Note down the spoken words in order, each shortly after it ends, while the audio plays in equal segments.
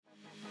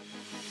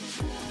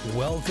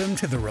Welcome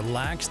to the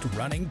Relaxed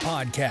Running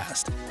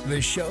Podcast,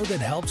 the show that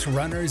helps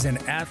runners and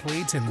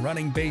athletes in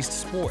running-based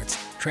sports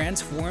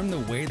transform the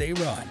way they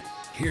run.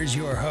 Here's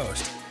your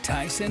host,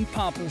 Tyson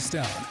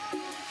Popplestone.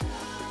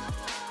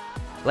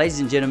 Ladies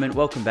and gentlemen,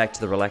 welcome back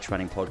to the Relaxed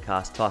Running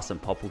Podcast. Tyson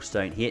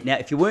Popplestone here. Now,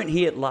 if you weren't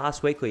here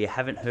last week or you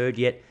haven't heard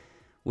yet,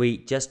 we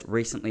just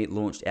recently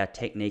launched our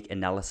technique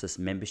analysis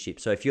membership.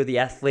 So if you're the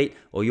athlete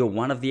or you're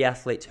one of the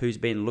athletes who's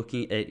been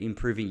looking at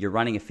improving your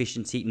running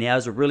efficiency, now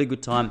is a really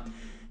good time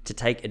to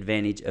take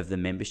advantage of the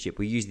membership.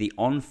 We use the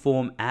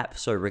OnForm app,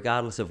 so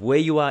regardless of where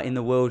you are in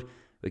the world,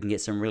 we can get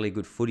some really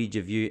good footage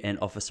of you and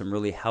offer some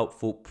really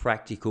helpful,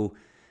 practical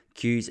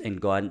cues and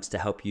guidance to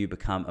help you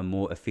become a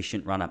more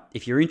efficient runner.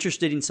 If you're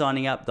interested in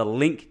signing up, the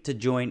link to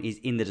join is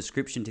in the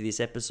description to this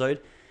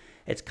episode.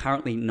 It's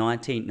currently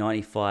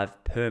 $19.95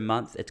 per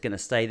month. It's going to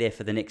stay there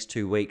for the next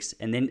 2 weeks,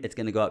 and then it's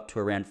going to go up to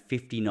around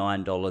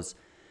 $59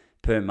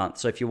 per month.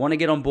 So if you want to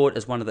get on board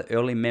as one of the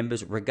early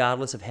members,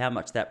 regardless of how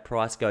much that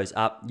price goes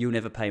up, you'll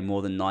never pay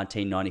more than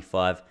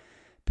 $19.95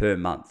 per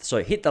month.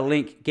 So hit the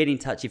link, get in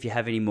touch if you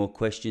have any more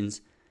questions.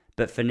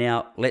 But for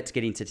now, let's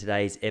get into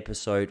today's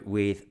episode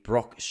with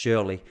Brock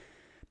Shirley.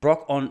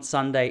 Brock on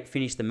Sunday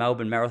finished the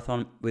Melbourne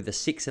Marathon with a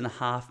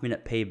 6.5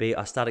 minute PB.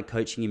 I started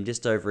coaching him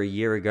just over a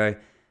year ago.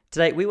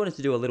 Today, we wanted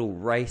to do a little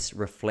race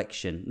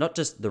reflection, not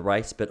just the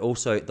race, but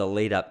also the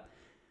lead up.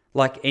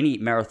 Like any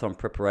marathon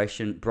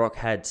preparation, Brock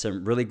had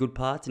some really good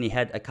parts and he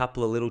had a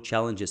couple of little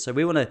challenges. So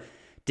we want to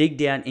dig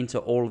down into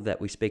all of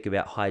that. We speak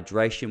about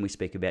hydration, we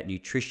speak about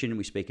nutrition,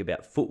 we speak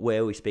about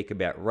footwear, we speak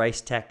about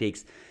race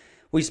tactics,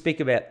 we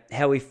speak about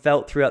how we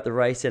felt throughout the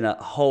race and a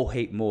whole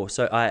heap more.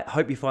 So I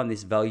hope you find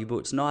this valuable.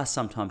 It's nice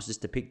sometimes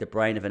just to pick the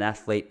brain of an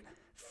athlete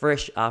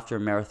fresh after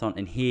a marathon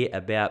and hear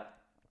about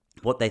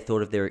what they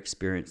thought of their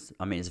experience.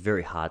 I mean, it's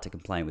very hard to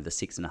complain with a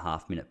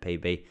 6.5 minute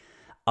PB.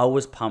 I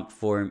was pumped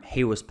for him.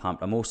 He was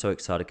pumped. I'm also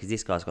excited because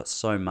this guy's got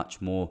so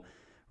much more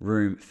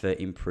room for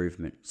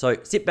improvement. So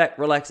sit back,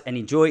 relax, and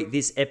enjoy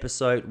this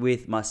episode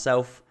with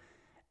myself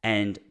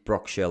and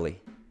Brock Shirley.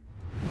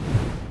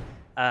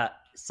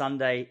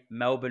 Sunday,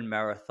 Melbourne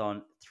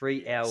Marathon,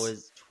 3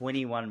 hours,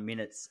 21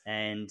 minutes,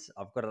 and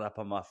I've got it up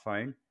on my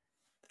phone.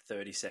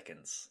 30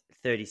 seconds.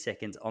 30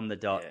 seconds on the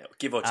dot. Yeah,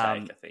 give or take,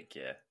 I think,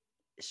 yeah.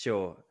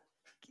 Sure.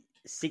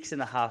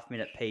 6.5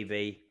 minute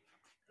PB.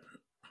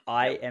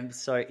 I am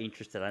so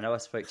interested. I know I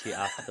spoke to you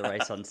after the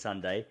race on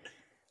Sunday.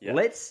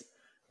 Yep.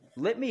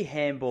 Let me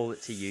handball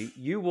it to you.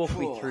 You walk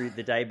me through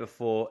the day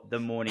before, the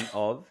morning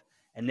of,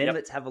 and then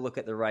let's have a look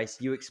at the race.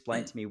 You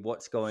explain to me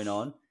what's going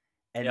on.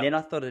 And then I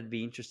thought it'd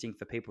be interesting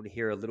for people to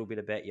hear a little bit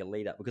about your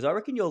lead up, because I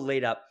reckon your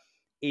lead up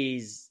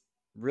is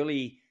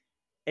really,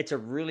 it's a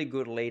really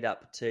good lead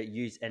up to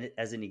use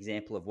as an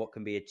example of what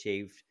can be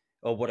achieved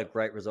or what a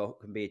great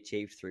result can be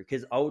achieved through.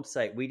 Because I would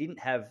say we didn't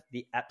have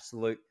the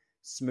absolute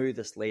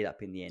smoothest lead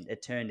up in the end.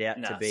 It turned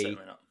out to be,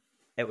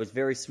 it was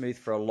very smooth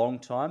for a long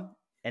time,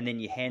 and then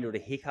you handled a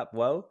hiccup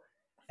well,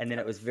 and then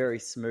it was very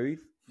smooth,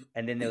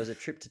 and then there was a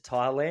trip to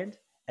Thailand,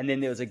 and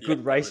then there was a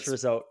good race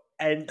result.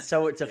 And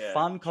so it's a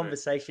fun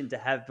conversation to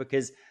have,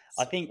 because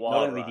I think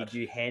not only did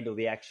you handle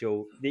the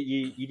actual, that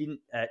you didn't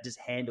just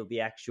handle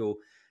the actual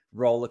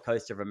roller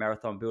coaster of a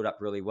marathon build up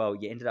really well.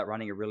 You ended up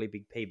running a really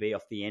big PB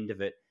off the end of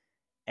it.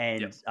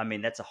 And I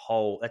mean, that's a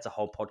whole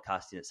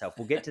podcast in itself.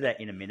 We'll get to that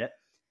in a minute.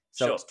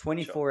 So it's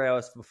 24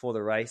 hours before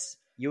the race.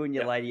 You and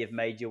your lady have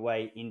made your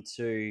way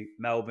into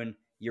Melbourne.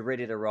 You're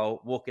ready to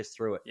roll. Walk us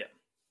through it.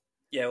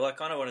 Yeah. Well, I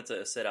kind of wanted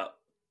to set up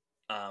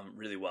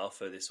really well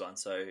for this one.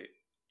 So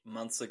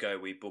months ago,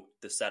 we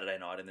booked the Saturday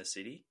night in the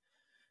city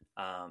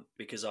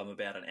because I'm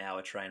about an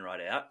hour train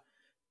ride out.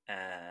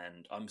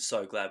 And I'm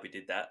so glad we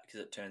did that, because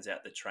it turns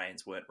out the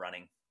trains weren't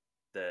running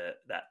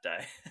that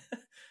day.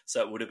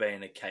 So it would have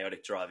been a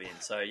chaotic drive in.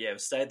 So we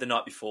stayed the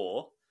night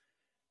before.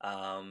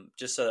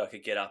 Just so that I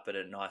could get up at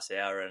a nice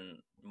hour, and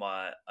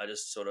I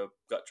just sort of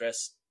got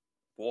dressed,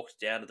 walked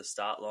down to the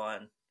start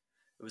line.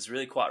 It was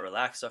really quite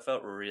relaxed. I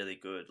felt really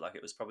good. Like,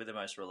 it was probably the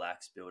most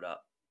relaxed build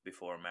up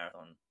before a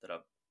marathon that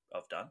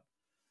I've done.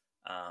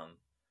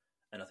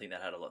 And I think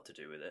that had a lot to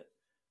do with it.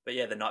 But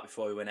the night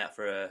before we went out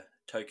for a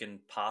token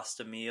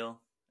pasta meal,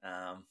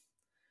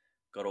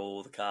 got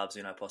all the carbs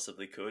in I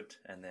possibly could,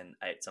 and then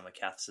ate some of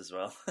calves as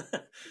well.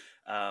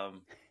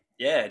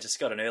 Just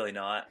got an early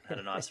night, had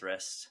a nice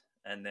rest.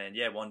 And then,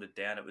 wandered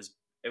down.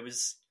 It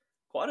was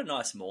quite a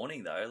nice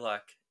morning, though.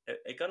 Like,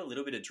 it got a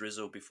little bit of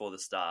drizzle before the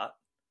start,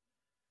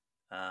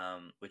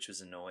 which was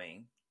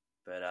annoying.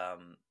 But,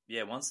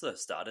 once the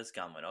starter's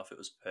gun went off, it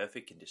was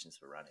perfect conditions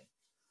for running.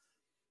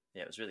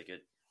 Yeah, it was really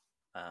good.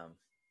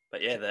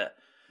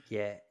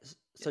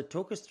 So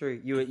talk us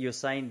through, you were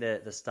saying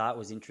that the start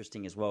was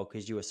interesting as well,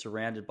 because you were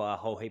surrounded by a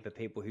whole heap of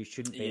people who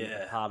shouldn't be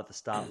a part of the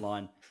start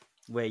line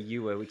where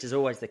you were, which is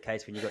always the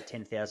case when you've got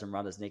 10,000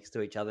 runners next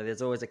to each other.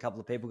 There's always a couple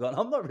of people going,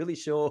 I'm not really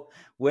sure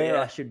where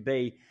I should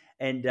be.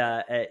 And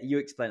you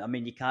explain, I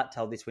mean, you can't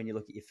tell this when you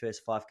look at your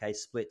first 5K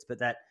splits, but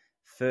that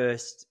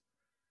first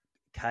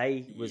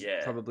K was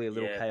probably a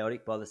little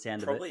chaotic by the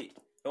sound of it. Probably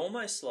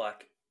almost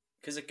like,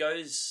 because it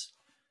goes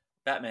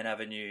Batman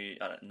Avenue,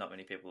 not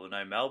many people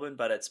know Melbourne,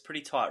 but it's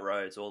pretty tight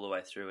roads all the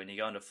way through. And you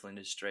go into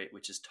Flinders Street,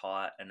 which is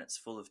tight, and it's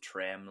full of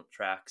tram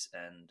tracks,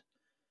 and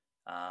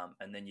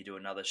then you do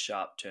another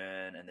sharp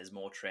turn, and there's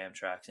more tram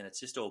tracks, and it's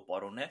just all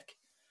bottleneck.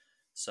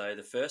 So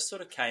the first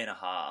sort of K and a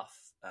half,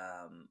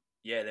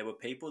 there were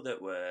people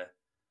that were,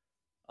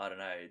 I don't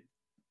know,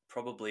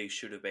 probably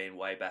should have been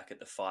way back at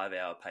the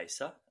 5-hour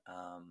pacer.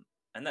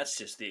 And that's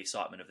just the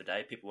excitement of the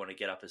day. People want to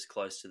get up as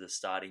close to the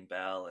starting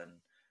bell, and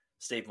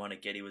Steve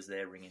Monaghetti was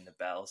there ringing the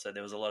bell. So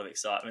there was a lot of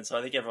excitement. So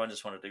I think everyone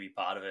just wanted to be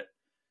part of it.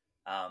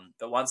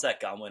 But once that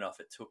gun went off,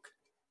 it took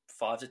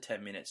 5 to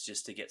 10 minutes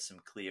just to get some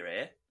clear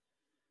air.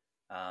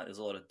 There was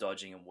a lot of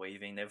dodging and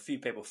weaving. There were a few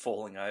people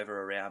falling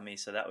over around me.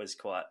 So that was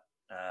quite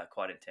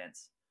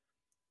intense.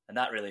 And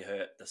that really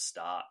hurt the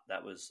start. I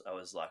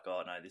was like,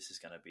 oh no, this is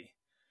going to be,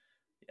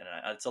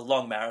 it's a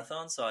long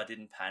marathon. So I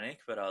didn't panic,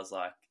 but I was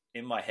like,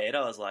 in my head,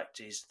 I was like,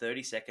 geez,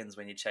 30 seconds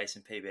when you're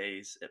chasing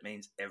PBs, it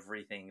means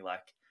everything.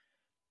 Like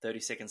 30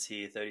 seconds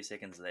here, 30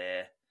 seconds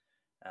there.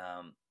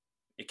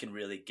 It can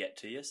really get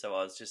to you. So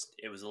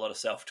it was a lot of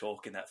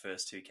self-talk in that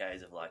first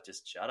 2Ks of like,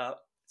 just shut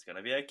up. It's going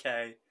to be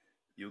okay.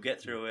 You'll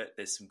get through it.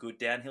 There's some good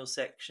downhill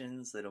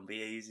sections that'll be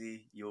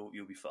easy. You'll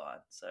be fine.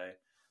 So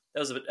that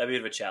was a bit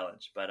of a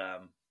challenge, but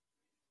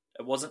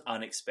it wasn't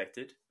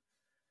unexpected.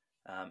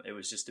 It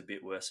was just a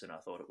bit worse than I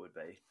thought it would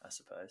be, I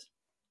suppose.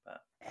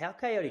 But how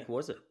chaotic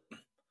was it?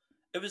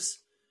 It's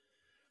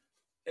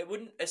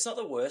not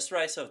the worst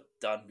race I've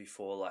done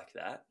before like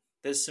that.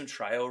 There's some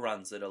trail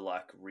runs that are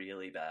like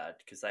really bad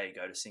because they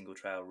go to single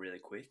trail really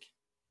quick.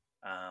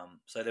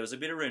 So there was a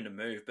bit of room to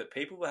move, but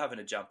people were having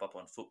to jump up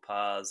on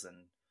footpaths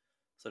and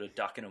sort of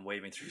ducking and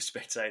weaving through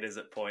spectators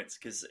at points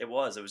because it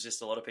was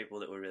just a lot of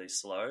people that were really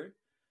slow.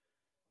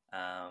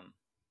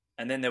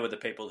 And then there were the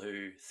people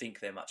who think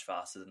they're much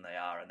faster than they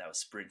are, and they were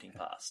sprinting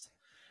past,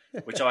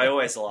 which I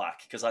always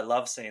like because I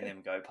love seeing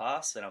them go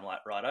past. And I'm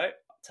like, righto,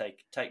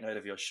 take note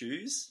of your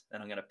shoes,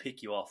 and I'm going to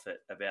pick you off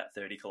at about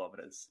 30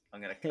 kilometers.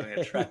 I'm going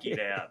to track you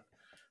down.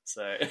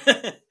 So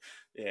yeah,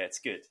 it's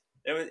good.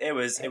 It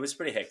was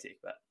pretty hectic,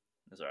 but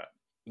it was all right.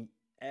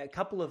 A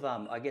couple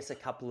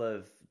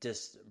of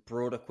just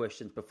broader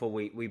questions before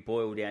we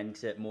boil down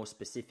into more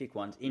specific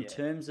ones. In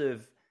terms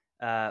of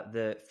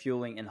the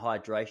fueling and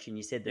hydration,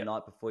 you said the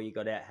night before you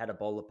got out, had a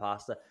bowl of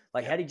pasta.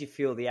 Like, how did you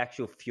feel the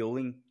actual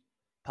fueling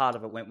part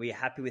of it went? Were you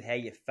happy with how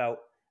you felt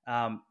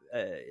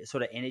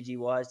sort of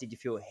energy-wise? Did you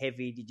feel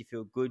heavy? Did you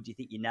feel good? Do you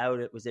think you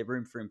nailed it? Was there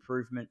room for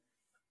improvement?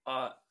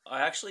 I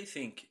actually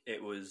think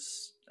it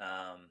was,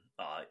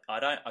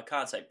 I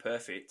can't say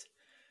perfect,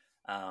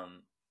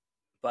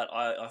 but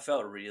I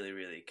felt really,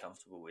 really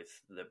comfortable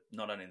with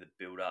not only the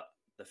build-up,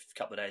 the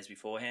couple of days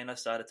beforehand, I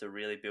started to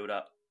really build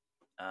up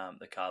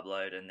the carb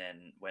load, and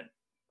then went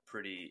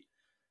pretty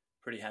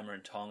hammer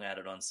and tong at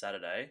it on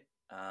Saturday.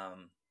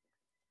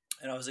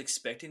 And I was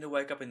expecting to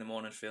wake up in the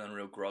morning feeling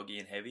real groggy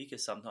and heavy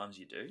because sometimes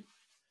you do.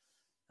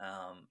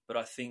 But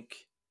I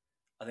think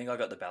I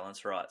got the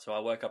balance right. So I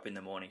woke up in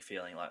the morning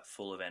feeling like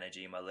full of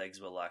energy. My legs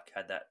were like,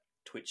 had that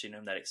twitch in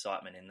them, that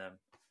excitement in them.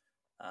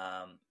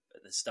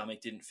 The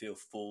stomach didn't feel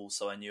full,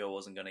 so I knew I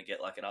wasn't going to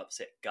get like an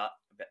upset gut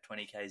about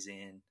 20 Ks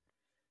in.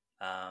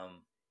 I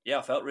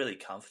felt really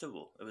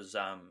comfortable. It was,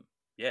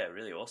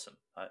 really awesome.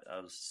 I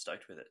was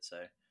stoked with it. So,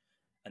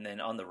 and then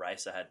on the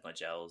race, I had my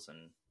gels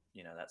and,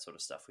 that sort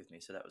of stuff with me.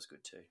 So that was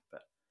good too.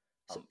 But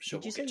I'm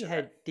sure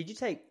did you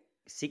take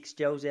 6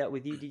 gels out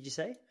with you, did you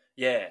say?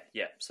 Yeah.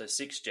 So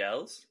 6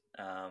 gels.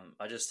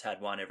 I just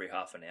had one every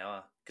half an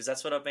hour because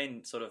that's what I've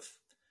been sort of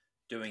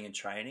doing in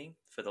training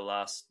for the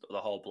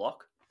whole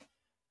block.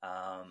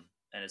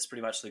 And it's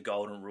pretty much the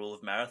golden rule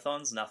of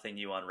marathons, nothing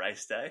new on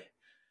race day.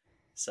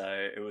 So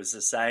it was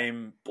the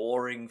same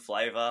boring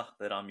flavour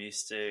that I'm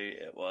used to.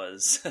 It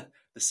was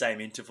the same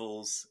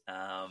intervals.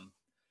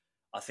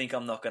 I think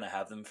I'm not going to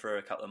have them for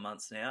a couple of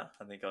months now.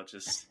 I think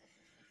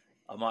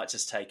I might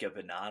just take a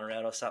banana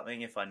out or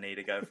something if I need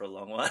to go for a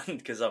long one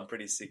because I'm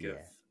pretty sick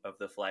of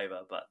the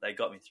flavour. But they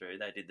got me through.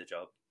 They did the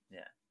job.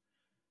 Yeah.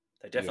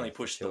 They definitely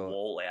pushed the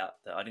wall out.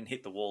 I didn't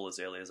hit the wall as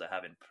early as I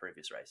have in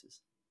previous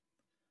races.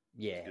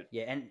 Yeah.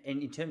 And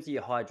in terms of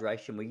your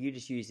hydration, were you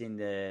just using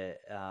the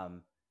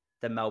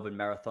Melbourne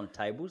Marathon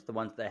tables, the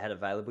ones they had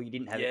available? You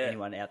didn't have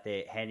anyone out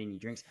there handing you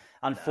drinks.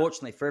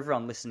 Unfortunately, for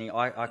everyone listening,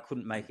 I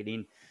couldn't make it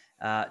in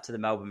to the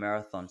Melbourne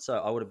Marathon. So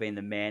I would have been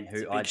the man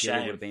who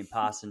ideally would have been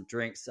passing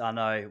drinks. I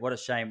know, what a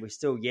shame. We're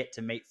still yet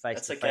to meet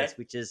face-to-face,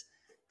 which is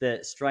the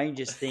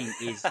strangest thing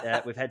is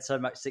we've had so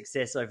much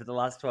success over the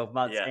last 12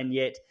 months and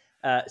yet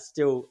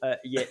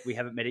yet we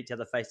haven't met each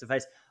other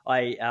face-to-face.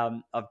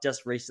 I've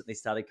just recently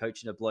started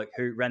coaching a bloke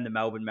who ran the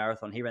Melbourne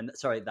Marathon. He ran,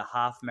 the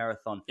half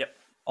marathon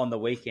on the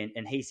weekend,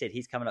 and he said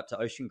he's coming up to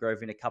Ocean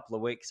Grove in a couple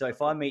of weeks. So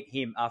if I meet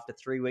him after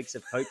 3 weeks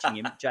of coaching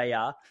him,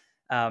 JR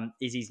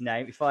is his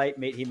name. If I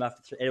meet him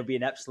after it'll be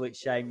an absolute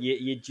shame.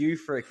 You're due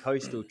for a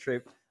coastal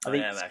trip. I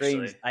think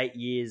Scream's 8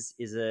 years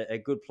is a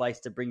good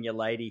place to bring your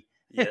lady.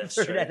 Yeah, that's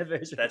for true. An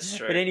anniversary. That's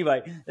true. But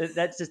anyway,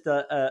 that's just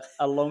a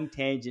long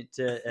tangent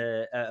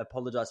to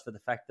apologise for the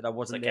fact that I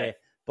wasn't there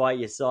by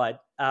your side.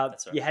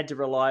 That's right. You had to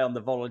rely on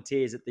the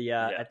volunteers at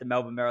Yeah. the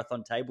Melbourne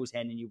Marathon tables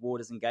handing you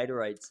waters and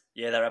Gatorades.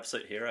 Yeah, they're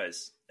absolute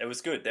heroes. It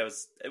was good. It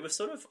was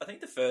sort of, I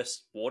think the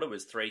first water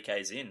was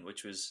 3Ks in,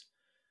 which was,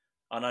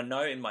 and I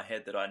know in my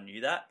head that I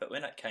knew that, but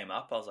when it came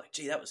up, I was like,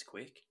 gee, that was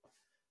quick.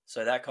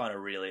 So that kind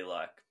of really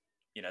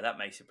that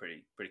makes you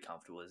pretty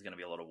comfortable. There's going to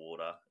be a lot of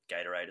water.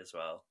 Gatorade as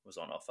well was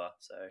on offer.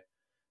 So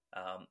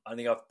I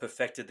think I've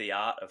perfected the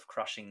art of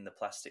crushing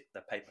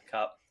the paper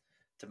cup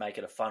to make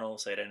it a funnel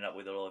so you don't end up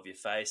with it all over your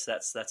face.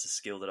 That's a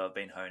skill that I've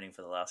been honing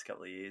for the last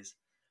couple of years.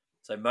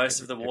 So most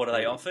of the water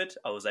they offered,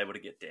 I was able to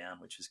get down,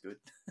 which was good.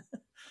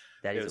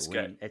 That is a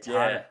win. It's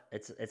harder.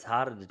 It's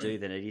harder to do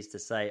than it is to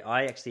say.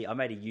 I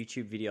made a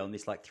YouTube video on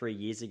this like 3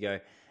 years ago,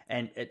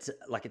 and it's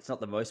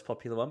not the most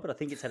popular one, but I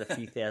think it's had a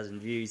few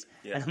thousand views.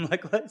 Yeah. And I'm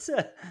like,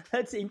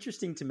 that's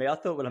interesting to me. I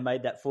thought when I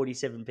made that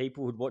 47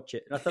 people would watch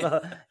it, and I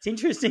thought it's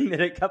interesting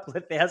that a couple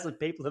of thousand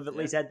people have at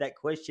least had that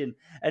question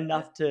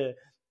enough to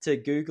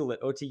Google it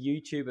or to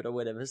YouTube it or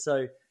whatever.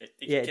 So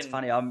it's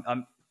funny.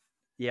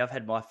 I've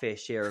had my fair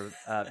share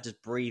of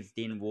just breathed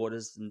in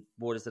waters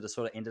that have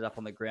sort of ended up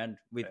on the ground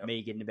with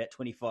me getting about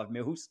 25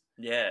 mils.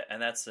 Yeah,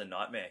 and that's a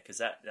nightmare because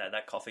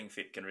that coughing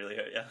fit can really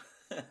hurt you.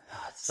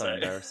 It's so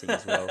embarrassing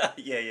as well.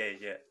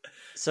 Yeah.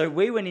 So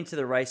we went into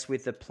the race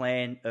with the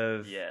plan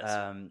of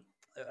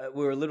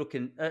we were a little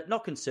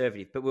not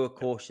conservative, but we were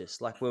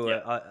cautious. Like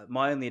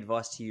my only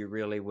advice to you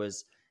really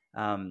was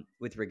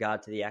with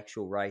regard to the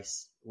actual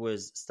race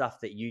was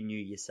stuff that you knew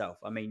yourself.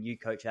 I mean, you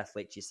coach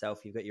athletes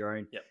yourself. You've got your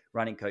own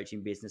running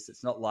coaching business.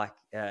 It's not like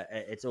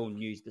it's all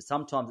news, but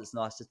sometimes it's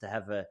nice just to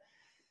have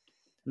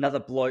another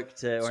bloke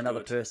or another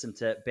person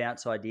to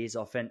bounce ideas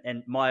off.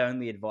 And my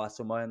only advice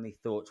or my only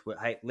thoughts were,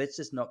 hey, let's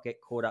just not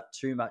get caught up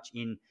too much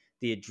in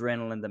the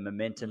adrenaline, the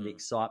momentum, the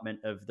excitement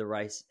of the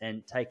race,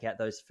 and take out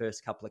those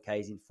first couple of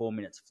Ks in 4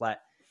 minutes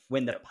flat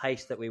when the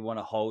pace that we want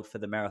to hold for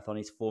the marathon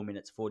is 4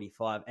 minutes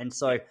 45. And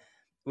so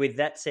with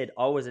that said,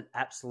 I was an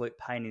absolute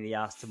pain in the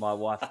ass to my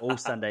wife all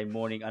Sunday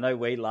morning. I know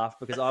we laughed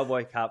because I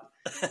woke up,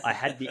 I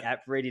had the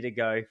app ready to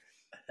go,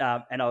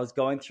 and I was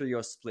going through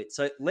your splits.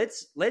 So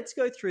let's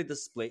go through the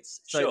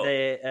splits. So sure.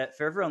 They're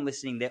for everyone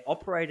listening, they're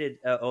operated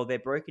or they're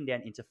broken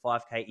down into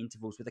 5K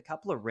intervals with a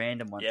couple of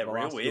random ones. Yeah, that I'll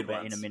real ask weird you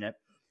about ones. in a minute.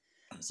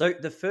 So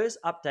the first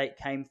update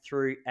came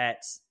through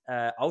at.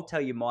 I'll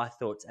tell you my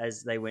thoughts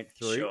as they went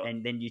through, sure.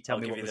 and then you tell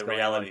me what was the going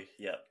reality. on.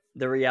 Yeah.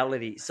 The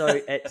reality. So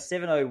at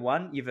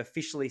 7:01, you've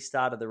officially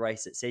started the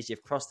race. It says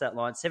you've crossed that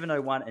line.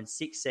 7:01 and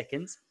 6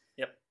 seconds.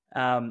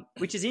 Yep.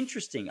 Which is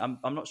interesting. I'm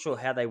not sure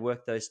how they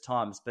work those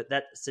times, but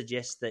that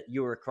suggests that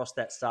you were across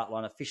that start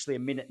line officially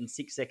 1 minute and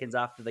 6 seconds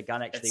after the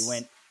gun actually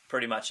went.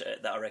 Pretty much.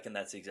 I reckon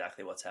that's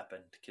exactly what's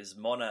happened because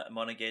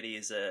Monaghetti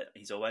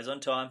he's always on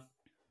time.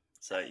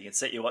 So you can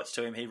set your watch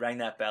to him. He rang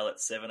that bell at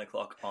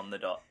 7:00 on the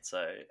dot.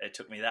 So it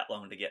took me that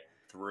long to get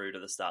through to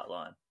the start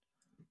line.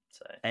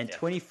 So,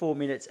 24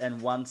 minutes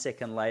and 1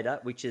 second later,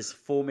 which is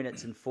 4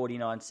 minutes and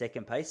 49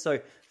 second pace.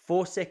 So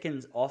 4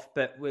 seconds off,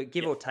 but we'll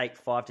give or take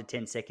 5 to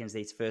 10 seconds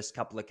these first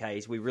couple of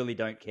Ks. We really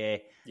don't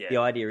care. Yeah. The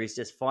idea is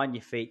just find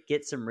your feet,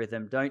 get some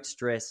rhythm, don't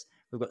stress.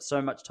 We've got so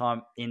much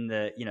time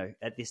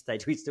at this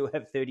stage, we still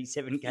have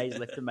 37 Ks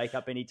left to make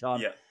up any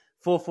time.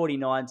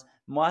 4:49s.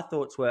 My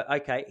thoughts were,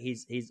 okay,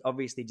 he's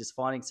obviously just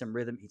finding some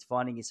rhythm. He's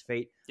finding his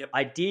feet. Yep.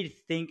 I did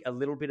think a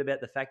little bit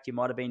about the fact you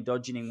might have been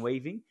dodging and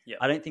weaving. Yep.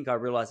 I don't think I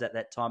realized at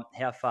that time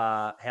how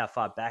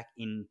far back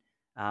in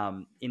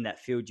that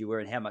field you were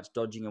and how much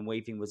dodging and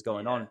weaving was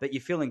going on. But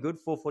you're feeling good,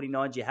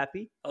 4:49s, you're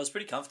happy? I was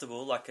pretty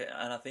comfortable,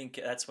 and I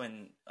think that's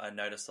when I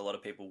noticed a lot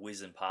of people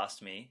whizzing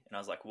past me, and I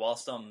was like,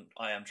 whilst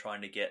I am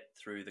trying to get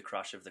through the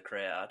crush of the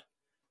crowd,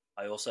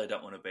 I also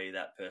don't want to be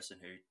that person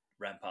who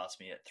ran past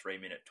me at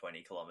 3-minute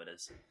 20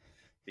 kilometers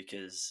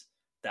because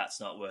that's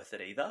not worth it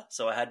either.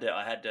 So I had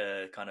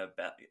to kind of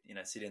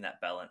sit in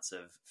that balance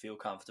of feel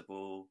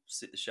comfortable,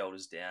 sit the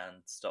shoulders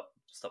down, stop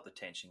the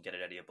tension, get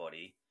it out of your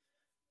body,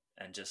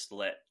 and just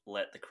let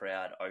the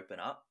crowd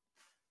open up,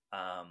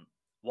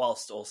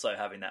 whilst also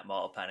having that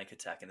mild panic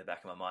attack in the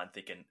back of my mind,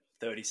 thinking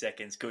 30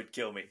 seconds could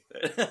kill me.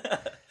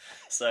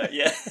 So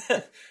yeah,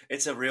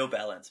 it's a real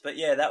balance. But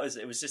yeah,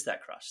 it was just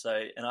that crush.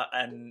 So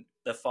and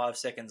the 5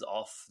 seconds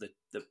off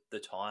the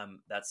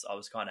time, I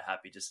was kind of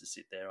happy just to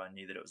sit there. I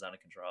knew that it was under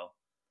control.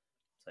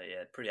 So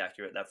yeah, pretty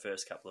accurate. That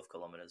first couple of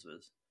kilometers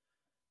was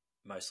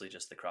mostly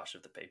just the crush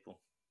of the people.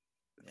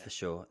 Yeah. For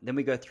sure. Then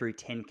we go through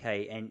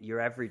 10K, and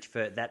your average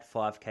for that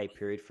 5K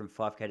period from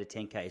 5K to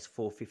 10K is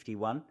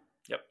 4:51.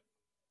 Yep.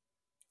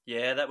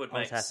 Yeah, that would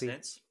make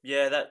sense.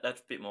 Yeah,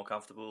 that's a bit more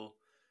comfortable.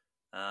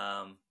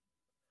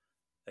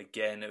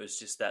 Again, it was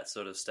just that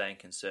sort of staying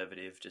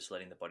conservative, just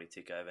letting the body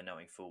tick over,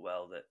 knowing full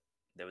well that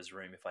there was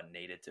room if I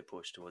needed to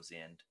push towards the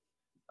end,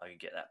 I could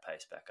get that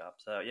pace back up.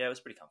 So yeah, it was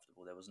pretty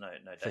comfortable. There was no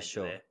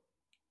danger there.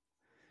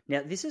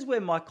 Now, this is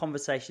where my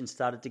conversation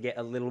started to get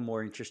a little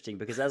more interesting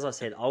because, as I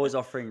said, I was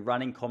offering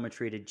running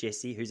commentary to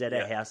Jesse, who's at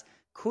our house,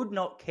 could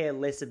not care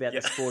less about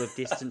the sport of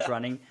distance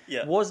running,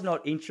 was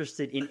not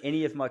interested in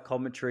any of my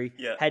commentary,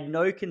 had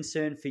no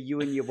concern for you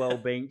and your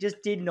well-being,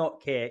 just did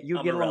not care.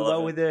 You'd get along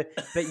well with her,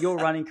 but your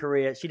running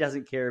career, she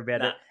doesn't care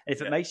about it. And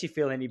if it makes you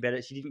feel any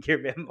better, she didn't care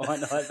about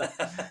mine either.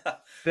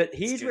 But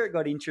here's where it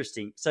got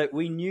interesting. So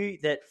we knew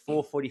that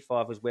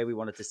 4:45 was where we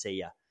wanted to see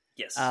you.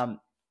 Yes.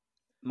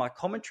 My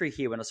commentary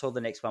here when I saw the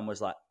next one was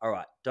like, all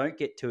right, don't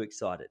get too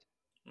excited.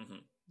 Mm-hmm.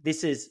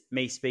 This is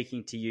me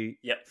speaking to you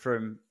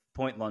from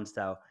Point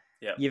Lonsdale.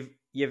 Yep.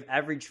 You've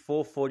averaged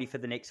 4:40 for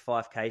the next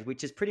 5Ks,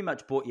 which has pretty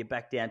much brought you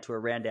back down to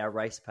around our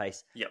race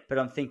pace. Yep. But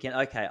I'm thinking,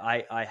 okay,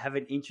 I have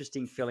an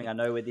interesting feeling. I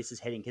know where this is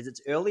heading because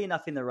it's early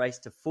enough in the race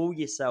to fool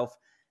yourself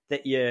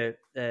that you're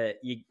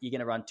going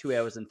to run 2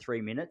 hours and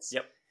 3 minutes.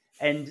 Yep.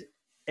 And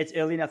it's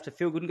early enough to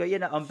feel good and go, yeah,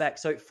 no, I'm back.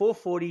 So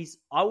 4:40s,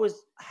 I was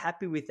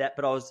happy with that,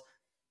 but I had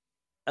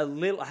a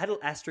little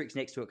asterisk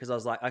next to it because I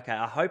was like, okay,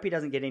 I hope he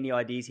doesn't get any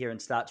ideas here and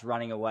starts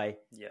running away.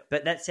 Yeah.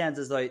 But that sounds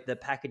as though the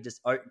pack had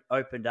just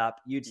opened up.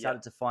 You'd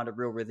started to find a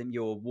real rhythm.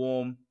 You were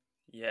warm.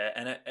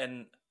 Yeah,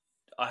 and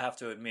I have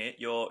to admit,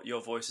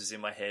 your voice is in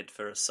my head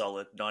for a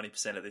solid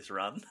 90% of this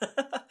run,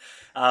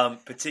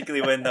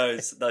 particularly when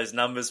those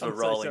numbers were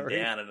rolling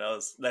down, and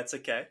that's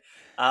okay.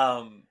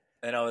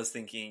 And I was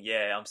thinking,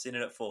 I'm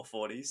sitting at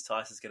 4:40s.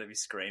 Tyson's going to be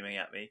screaming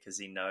at me because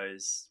he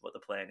knows what the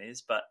plan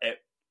is, but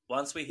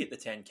once we hit the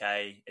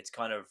 10K, it's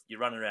kind of, you're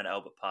running around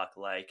Albert Park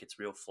Lake. It's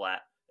real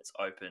flat. It's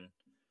open.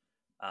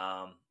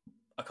 I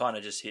kind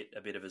of just hit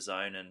a bit of a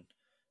zone and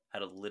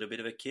had a little bit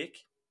of a kick,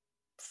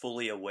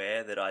 fully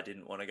aware that I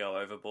didn't want to go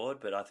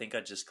overboard, but I think I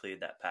just cleared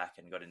that pack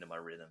and got into my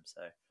rhythm.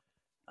 So,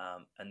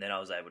 and then I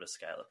was able to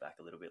scale it back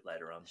a little bit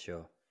later on.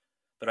 Sure.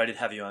 But I did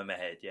have you on my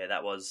head. Yeah,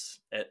 that was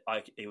it.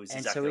 It was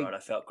exactly right. I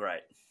felt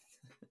great.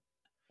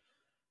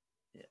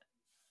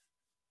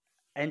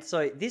 And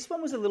so this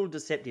one was a little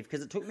deceptive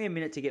because it took me a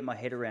minute to get my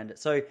head around it.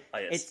 So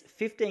it's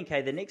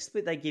 15K. The next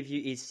split they give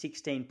you is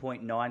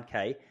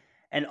 16.9K.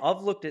 And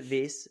I've looked at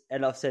this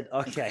and I've said,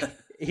 okay,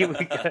 here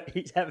we go.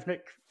 He's having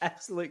an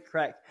absolute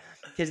crack.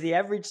 Because the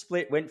average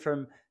split went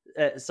from,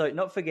 so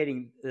not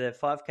forgetting the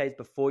 5Ks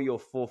before your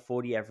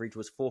 4:40 average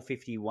was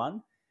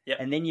 4:51. Yep.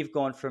 And then you've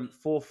gone from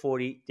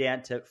 4:40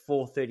 down to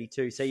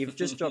 4:32. So you've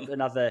just dropped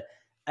another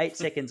 8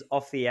 seconds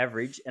off the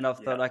average. And I've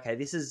thought, okay,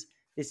 this is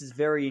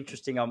very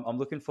interesting. I'm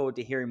looking forward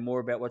to hearing more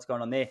about what's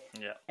going on there.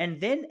 Yeah. And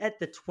then at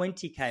the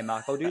 20K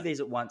mark, I'll do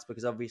these at once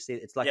because obviously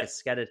it's like a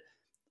scattered.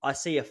 I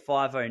see a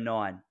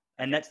 5:09,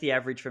 and that's the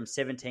average from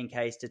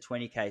 17Ks to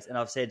 20Ks. And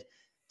I've said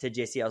to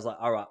Jesse, I was like,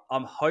 all right,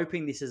 I'm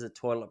hoping this is a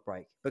toilet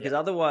break because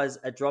otherwise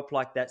a drop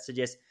like that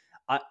suggests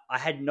I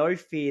had no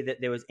fear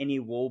that there was any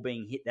wall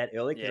being hit that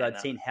early because I'd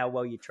seen how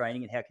well you're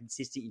training and how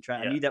consistent you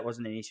train. I knew that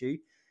wasn't an issue.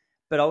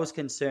 But I was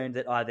concerned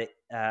that either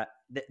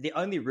the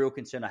only real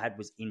concern I had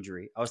was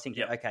injury. I was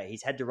thinking, okay,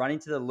 he's had to run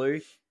into the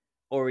loo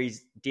or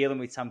he's dealing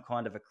with some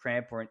kind of a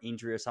cramp or an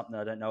injury or something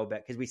I don't know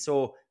about. Because we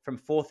saw from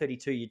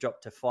 4:32 you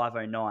dropped to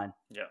 5:09.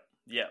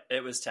 Yeah,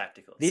 it was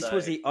tactical. This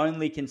was the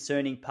only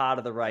concerning part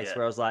of the race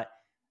where I was like,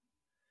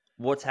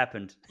 what's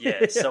happened?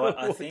 Yeah, so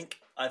I think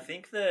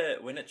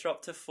when it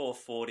dropped to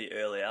 4:40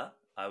 earlier,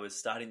 I was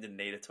starting to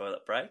need a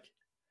toilet break.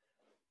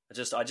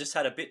 I just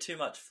had a bit too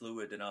much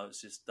fluid and I was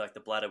just like the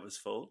bladder was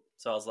full.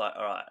 So I was like,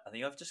 all right, I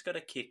think I've just got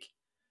to kick.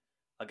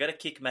 I've got to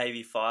kick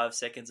maybe 5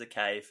 seconds a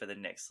K for the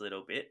next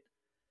little bit.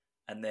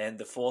 And then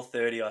the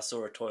 4:30, I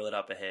saw a toilet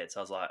up ahead.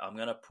 So I was like, I'm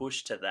going to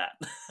push to that.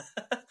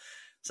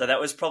 So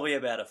that was probably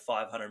about a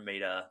 500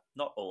 meter,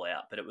 not all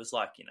out, but it was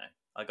like,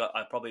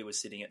 I probably was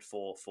sitting at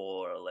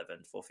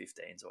 4:11,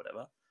 4:15s or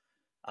whatever.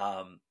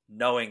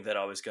 Knowing that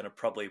I was going to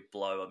probably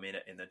blow a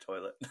minute in the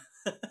toilet.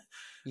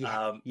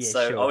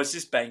 Sure. I was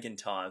just banking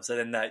time. So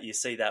then you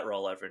see that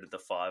roll over into the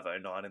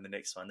 5:09 in the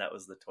next one. That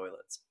was the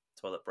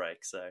toilet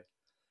break. So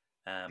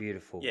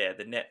beautiful. Yeah,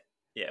 the net.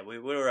 Yeah, we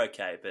were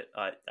okay, but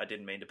I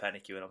didn't mean to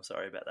panic you, and I'm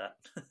sorry about that.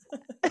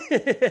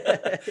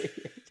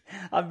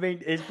 I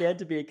mean, there's bound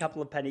to be a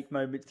couple of panic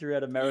moments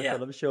throughout a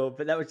marathon, I'm sure,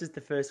 but that was just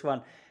the first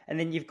one. And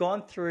then you've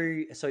gone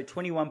through, so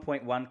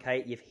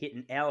 21.1K, you've hit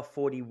an hour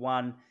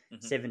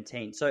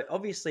 41:17. So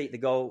obviously the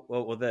goal,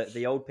 or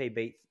the old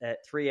PB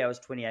at 3 hours,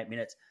 28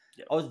 minutes,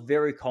 I was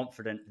very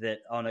confident that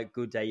on a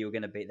good day you were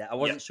going to beat that. I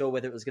wasn't sure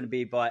whether it was going to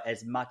be by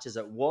as much as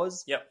it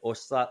was or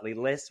slightly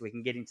less. We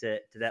can get into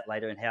that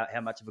later and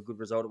how much of a good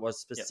result it was,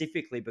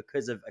 specifically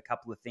because of a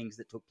couple of things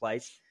that took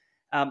place.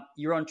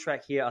 You're on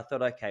track here. I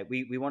thought, okay,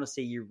 we want to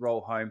see you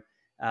roll home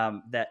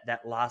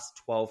that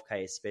last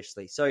 12K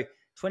especially. So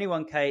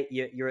 21K,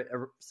 you're at,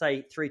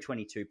 say,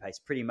 3:22 pace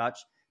pretty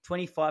much.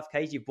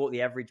 25Ks, you've brought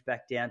the average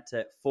back down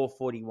to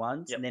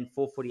 4:41s and then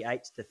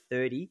 4:48s to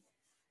 30.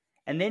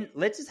 And then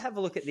let's just have a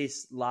look at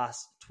this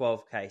last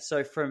 12K.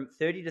 So from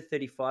 30 to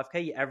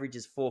 35K, your average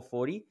is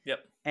 440. Yep.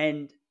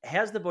 And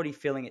how's the body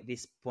feeling at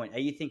this point? Are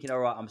you thinking, all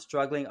right, I'm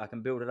struggling, I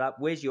can build it up?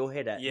 Where's your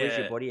head at? Yeah, Where's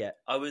your body at?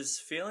 I was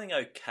feeling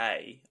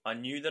okay. I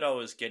knew that I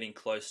was getting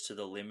close to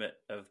the limit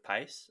of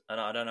pace, and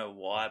I don't know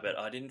why, but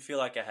I didn't feel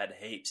like I had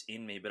heaps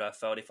in me, but I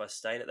felt if I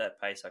stayed at that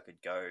pace, I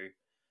could go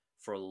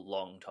for a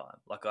long time.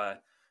 Like I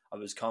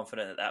was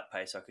confident at that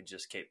pace, I could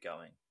just keep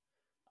going.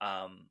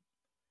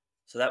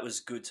 So that was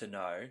good to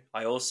know.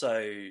 I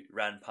also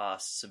ran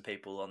past some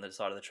people on the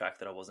side of the track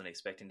that I wasn't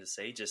expecting to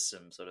see, just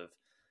some sort of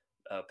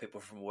people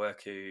from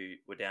work who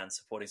were down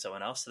supporting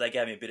someone else. So they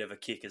gave me a bit of a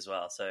kick as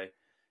well. So,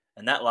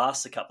 and that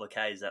lasts a couple of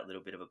Ks, that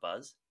little bit of a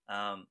buzz.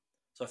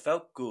 So I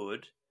felt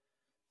good,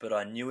 but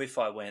I knew if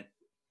I went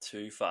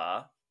too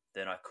far,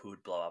 then I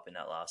could blow up in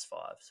that last 5.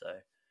 So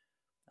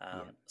I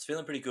was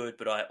feeling pretty good,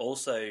 but I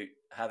also,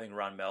 having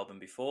run Melbourne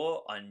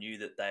before, I knew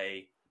that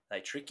they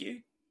trick you.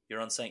 You're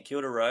on St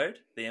Kilda Road.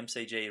 The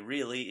MCG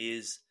really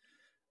is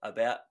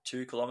about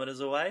 2 kilometres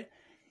away,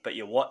 but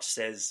your watch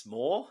says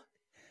more,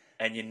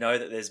 and you know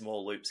that there's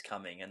more loops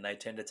coming, and they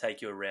tend to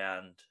take you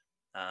around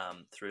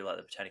through like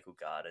the Botanical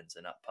Gardens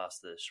and up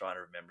past the Shrine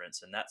of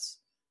Remembrance, and that's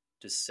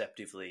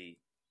deceptively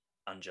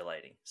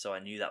undulating. So I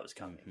knew that was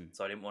coming. Mm-hmm.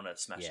 So I didn't want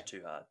to smash it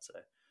too hard. So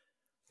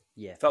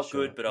felt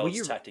good, but I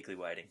was tactically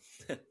waiting.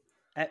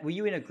 Were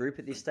you in a group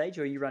at this stage,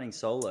 or are you running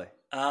solo?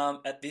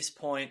 At this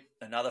point,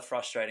 another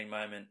frustrating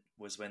moment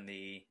was when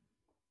the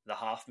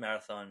half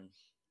marathon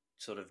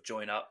sort of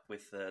joined up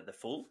with the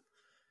full.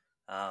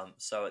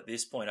 So at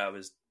this point, I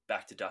was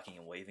back to ducking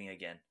and weaving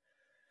again,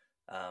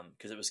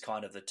 because it was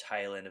kind of the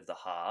tail end of the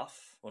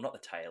half. Well, not the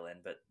tail end,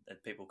 but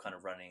people kind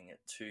of running at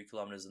 2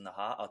 kilometers and a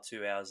half, or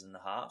 2 hours and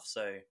a half.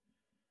 So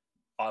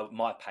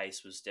my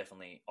pace was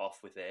definitely off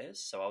with theirs.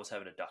 So I was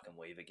having to duck and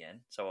weave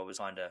again. So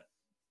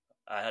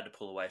I had to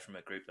pull away from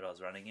a group that I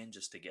was running in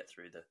just to get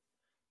through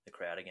the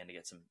crowd again, to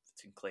get some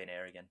clean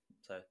air again.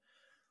 So a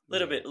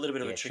little bit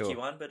of a tricky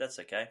one, but that's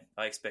okay.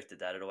 I expected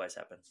that. It always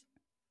happens.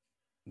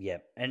 Yeah.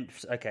 And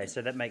okay,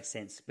 so that makes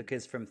sense,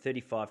 because from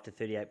 35 to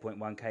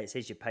 38.1K, it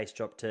says your pace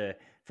dropped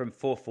from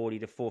 440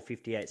 to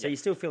 458. So you're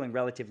still feeling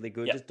relatively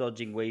good, just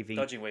dodging, weaving,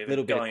 a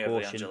little bit going of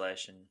over caution. the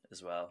undulation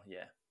as well.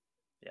 Yeah.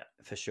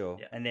 For sure.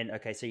 Yeah. And then,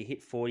 okay, so you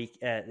hit 40,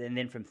 and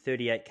then from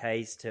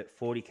 38Ks to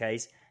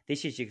 40Ks,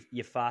 this is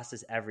your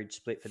fastest average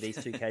split for these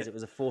 2Ks. It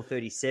was a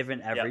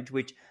 437 average,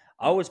 which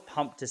I was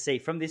pumped to see.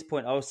 From this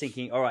point, I was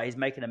thinking, all right, he's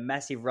making a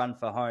massive run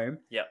for home.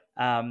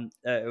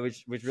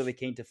 Was really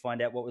keen to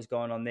find out what was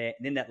going on there.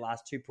 And then that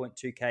last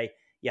 2.2K,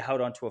 you held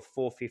on to a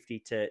 450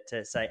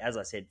 to say, as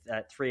I said,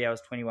 3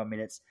 hours, 21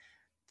 minutes,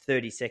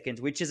 30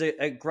 seconds, which is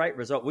a great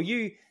result. Were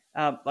you,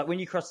 like when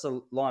you crossed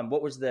the line,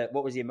 what was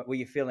were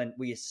you feeling,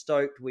 were you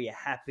stoked? Were you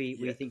happy?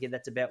 Were you thinking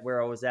that's about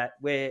where I was at?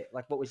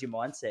 What was your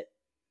mindset?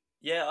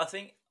 Yeah, I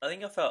think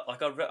I felt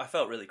like I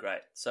felt really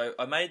great. So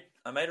I made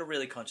a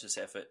really conscious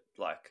effort,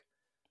 like,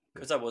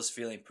 because I was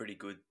feeling pretty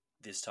good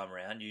this time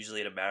around.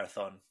 Usually at a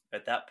marathon,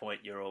 at that point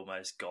you're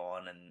almost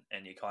gone,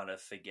 and you kind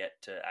of forget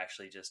to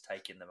actually just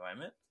take in the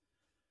moment.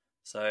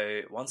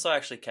 So once I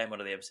actually came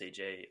onto the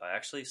MCG, I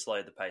actually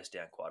slowed the pace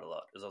down quite a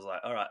lot, because I was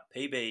like, all right,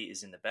 PB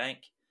is in the bank.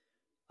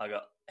 I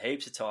got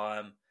heaps of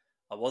time.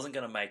 I wasn't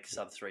going to make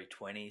sub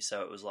 320,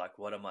 so it was like,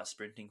 what am I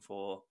sprinting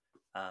for?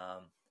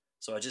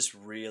 So I just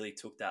really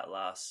took that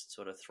last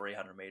sort of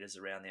 300 meters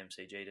around the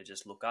MCG to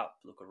just look up,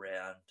 look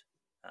around,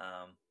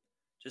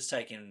 just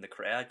take in the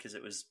crowd, because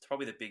it was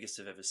probably the biggest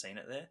I've ever seen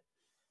it there.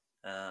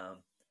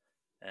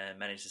 And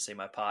managed to see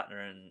my partner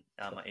and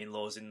my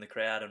in-laws in the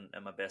crowd,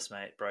 and my best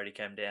mate Brody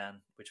came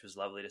down, which was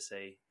lovely to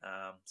see.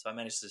 So I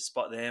managed to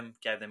spot them,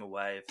 gave them a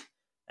wave,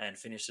 and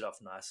finished it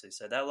off nicely.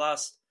 So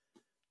that's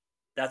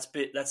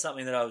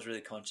something that I was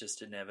really conscious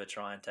to never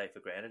try and take for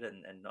granted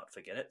and not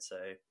forget it. So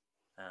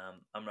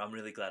I'm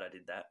really glad I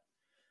did that.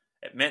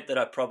 It meant that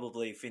I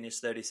probably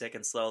finished 30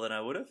 seconds slower than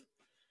I would have,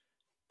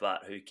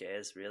 but who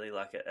cares really?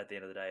 Like at the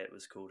end of the day, it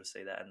was cool to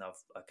see that, and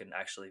I can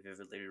actually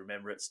vividly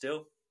remember it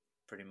still,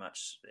 pretty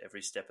much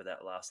every step of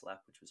that last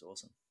lap, which was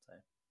awesome. So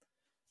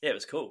yeah, it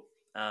was cool.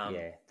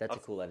 That's a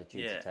cool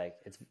attitude to take.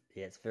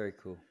 It's very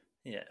cool.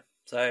 Yeah.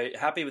 So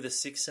happy with the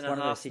 6.5 minutes. One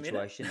of those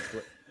situations.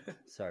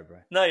 Sorry, bro.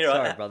 No, you're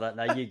right. Sorry, brother.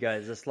 No, you go.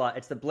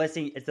 It's the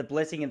blessing. It's the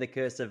blessing and the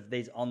curse of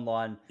these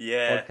online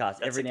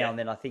podcasts. Every now and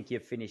then, I think you're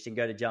finished and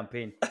go to jump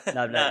in.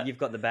 No, you've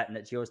got the bat and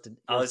it's yours to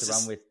run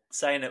with.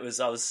 Saying I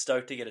was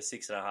stoked to get a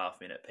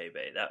 6.5 minute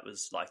PB. That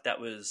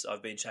was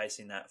I've been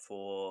chasing that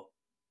for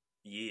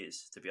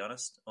years, to be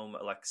honest.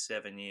 Almost like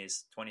 7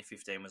 years.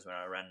 2015 was when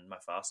I ran my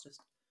fastest,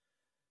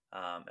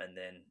 and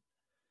then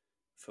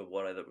for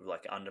what I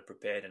like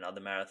underprepared in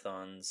other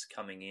marathons,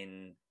 coming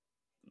in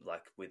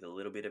like with a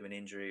little bit of an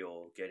injury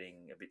or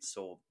getting a bit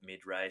sore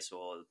mid-race,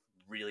 or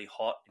really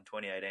hot in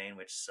 2018,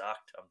 which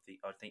sucked.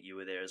 I think you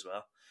were there as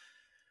well.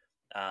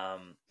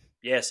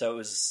 So it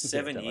was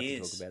 7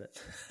 years. Like to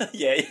talk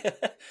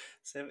about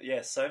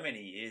it. So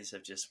many years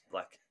of just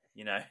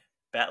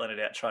battling it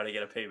out, trying to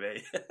get a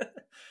PB.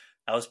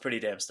 I was pretty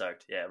damn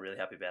stoked. Yeah, really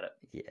happy about it.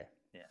 Yeah.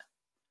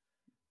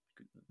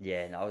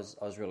 Yeah, and I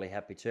was really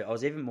happy too. I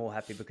was even more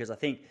happy because I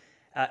think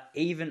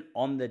even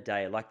on the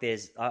day, like I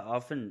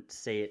often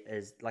see it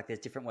as like there's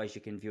different ways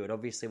you can view it.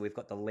 Obviously, we've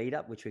got the lead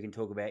up, which we can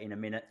talk about in a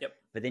minute. Yep.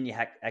 But then you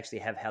actually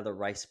have how the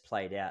race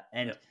played out,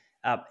 and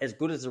Yep. as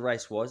good as the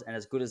race was, and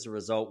as good as the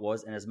result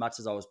was, and as much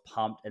as I was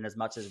pumped, and as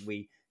much as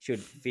we should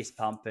fist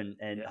pump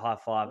and high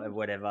five and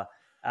whatever,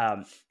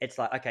 it's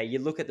like, okay, you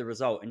look at the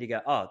result and you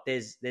go, oh,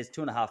 there's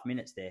 2.5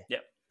 minutes there.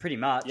 Yep. Pretty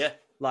much. Yeah.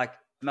 Like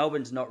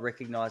Melbourne's not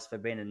recognised for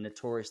being a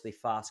notoriously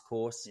fast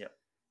course. Yep.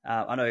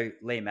 I know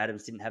Liam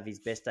Adams didn't have his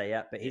best day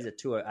out, but he's a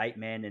 2:08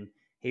 man, and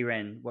he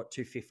ran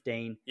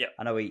 2:15. Yep.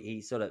 I know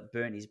he sort of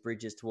burnt his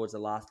bridges towards the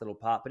last little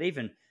part, but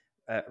even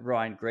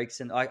Ryan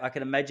Gregson, I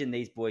can imagine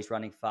these boys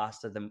running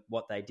faster than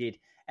what they did.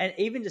 And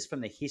even just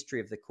from the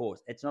history of the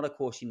course, it's not a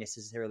course you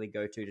necessarily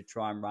go to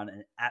try and run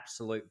an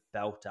absolute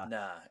belter.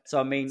 No. So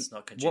I mean, it's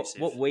not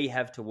conducive. what we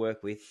have to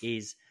work with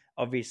is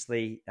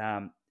obviously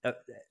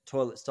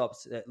toilet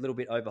stops, a little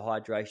bit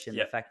overhydration,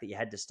 the fact that you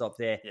had to stop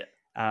there.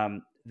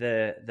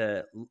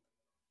 The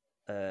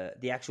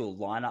actual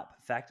lineup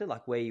factor,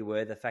 like where you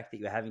were, the fact that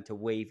you were having to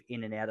weave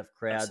in and out of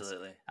crowds,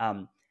 Absolutely.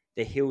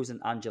 The hills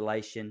and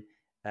undulation.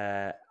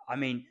 I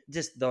mean,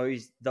 just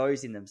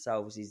those in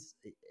themselves is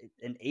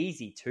an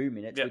easy 2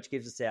 minutes, which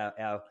gives us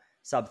our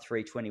sub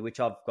 3:20, which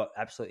I've got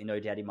absolutely no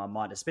doubt in my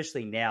mind.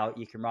 Especially now,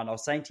 you can run. I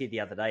was saying to you the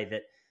other day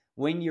that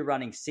when you're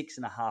running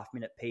 6.5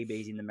 minute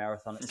PBs in the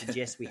marathon, it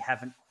suggests we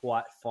haven't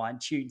quite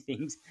fine-tuned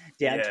things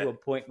down to a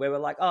point where we're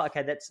like, oh,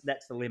 okay, that's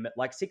the limit.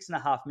 Like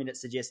 6.5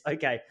 minutes suggests,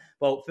 okay,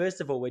 well,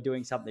 first of all, we're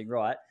doing something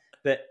right.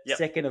 But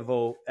second of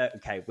all,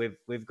 okay,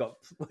 we've got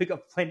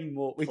plenty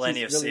more, which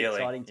is really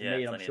exciting to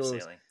me, and I'm sure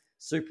it's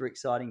super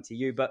exciting to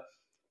you. But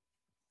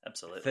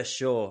absolutely, for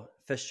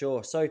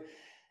sure. So,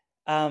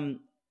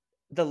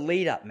 the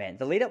lead up, man.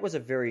 The lead up was a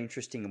very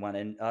interesting one.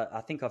 And I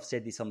think I've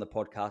said this on the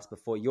podcast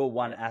before. You're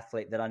one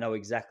athlete that I know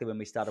exactly when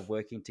we started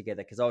working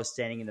together, because I was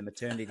standing in the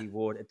maternity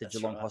ward at the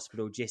Geelong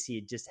Hospital. Jesse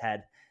had just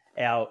had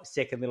our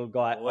second little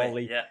guy,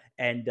 Ollie. Yeah.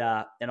 And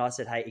I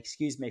said, hey,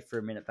 excuse me for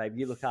a minute, babe.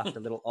 You look after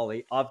little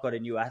Ollie. I've got a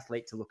new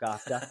athlete to look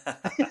after.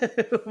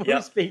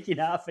 We'll speak in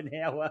half an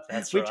hour,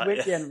 which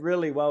went down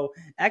really well.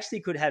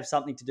 Actually could have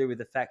something to do with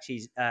the fact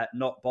she's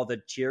not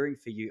bothered cheering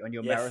for you on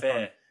your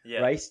marathon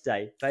race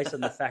day, based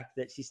on the fact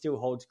that she still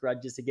holds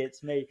grudges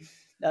against me.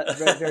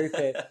 Very, very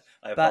fair.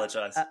 I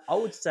apologize. I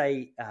would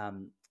say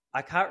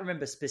I can't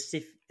remember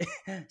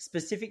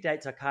specific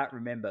dates. I can't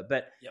remember,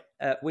 but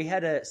we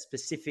had a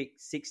specific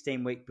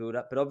 16-week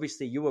build-up. But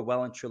obviously, you were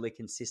well and truly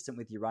consistent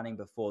with your running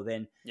before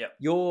then.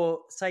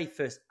 Your say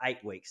first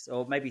 8 weeks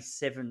or maybe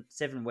seven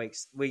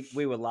weeks,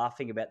 we were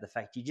laughing about the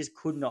fact you just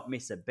could not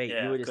miss a beat.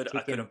 You were just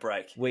ticking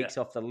weeks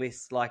off the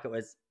list like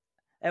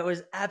it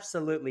was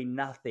absolutely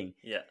nothing.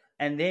 Yeah.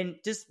 And then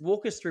just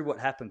walk us through what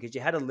happened, because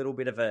you had a little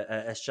bit of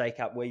a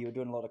shake-up where you were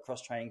doing a lot of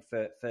cross-training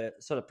for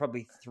sort of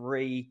probably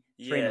three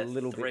and a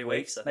little bit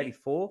weeks, maybe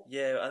 4.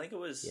 Yeah, I think it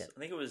was. I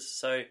think it was.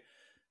 So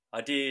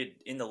I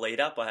did in the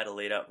lead-up. I had a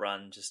lead-up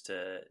run just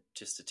to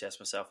test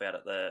myself out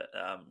at the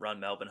Run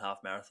Melbourne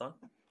Half Marathon,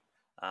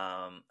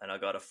 and I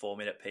got a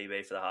 4-minute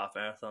PB for the half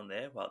marathon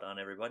there. Well done,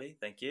 everybody.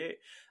 Thank you.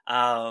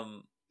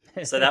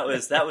 So that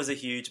was a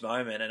huge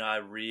moment, and I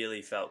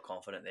really felt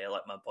confident there.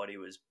 Like my body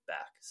was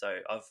back. So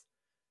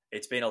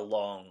it's been a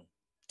long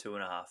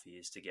 2.5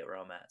 years to get where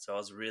I'm at. So I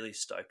was really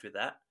stoked with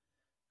that.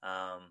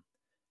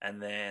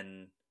 And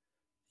then,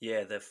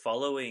 the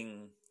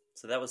following,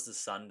 so that was the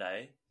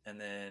Sunday. And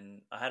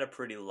then I had a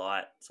pretty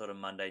light sort of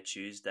Monday,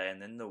 Tuesday.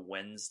 And then the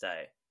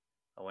Wednesday,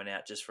 I went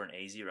out just for an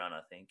easy run,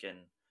 I think, and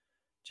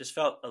just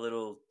felt a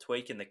little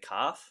tweak in the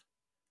calf,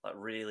 like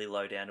really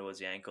low down towards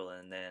the ankle.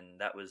 And then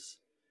that was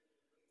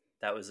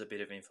a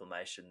bit of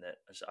inflammation that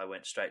I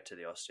went straight to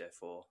the osteo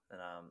for.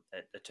 And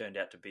it turned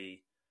out to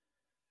be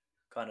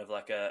kind of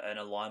like an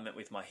alignment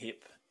with my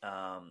hip,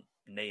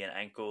 knee and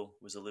ankle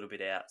was a little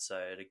bit out, so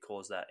it had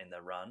caused that in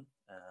the run.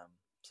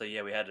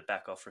 We had to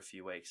back off for a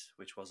few weeks,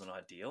 which wasn't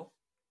ideal.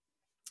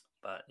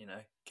 But,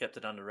 kept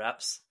it under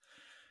wraps,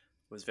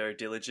 was very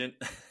diligent.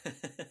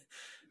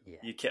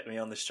 You kept me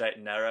on the straight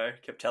and narrow,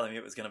 kept telling me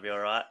it was going to be all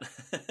right,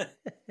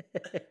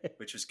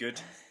 which was good.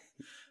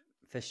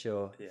 For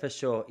sure.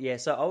 Yeah,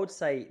 so I would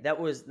say that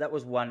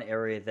was one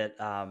area that,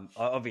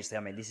 obviously, I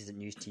mean, this isn't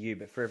news to you,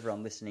 but for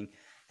everyone listening,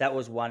 that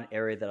was one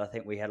area that I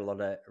think we had a lot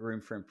of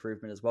room for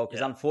improvement as well.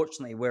 Because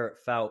unfortunately, where it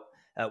fell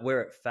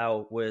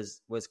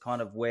was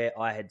kind of where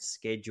I had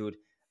scheduled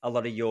a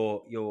lot of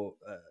your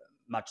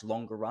much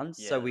longer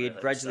runs. So we had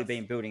gradually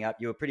been building up.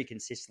 You were pretty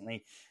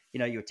consistently,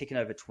 you were ticking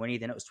over 20,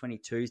 then it was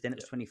 22s, then it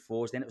was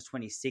 24s, then it was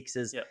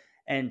 26s.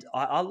 And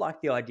I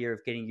like the idea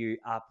of getting you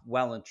up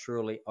well and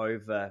truly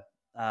over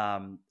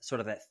sort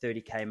of that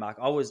 30K mark.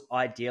 I was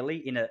ideally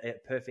in a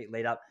perfect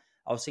lead up.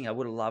 I was thinking I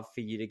would have loved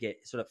for you to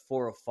get sort of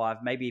 4 or 5,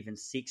 maybe even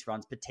 6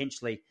 runs,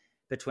 potentially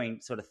between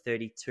sort of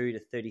 32 to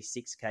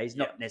 36 Ks,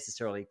 not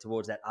necessarily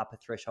towards that upper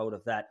threshold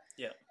of that.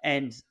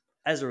 And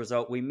as a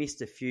result, we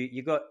missed a few.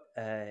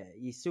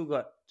 You still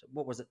got,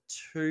 what was it,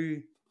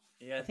 2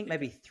 Yeah, I think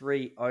maybe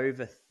 3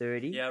 over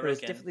 30. Yeah, I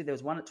There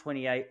was one at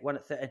 28, one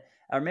at 30.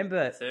 I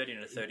remember 30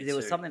 and a 32. there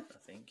was something. I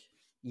think.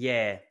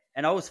 Yeah,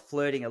 and I was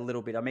flirting a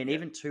little bit. I mean, Yeah.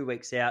 even 2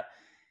 weeks out,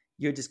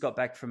 you just got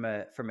back from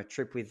a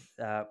trip with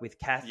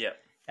Kath. Yep.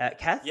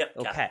 Kath? Yep.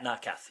 Or Kath. Kat? Nah,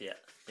 Kath. Yeah.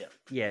 Yeah.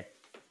 Yeah.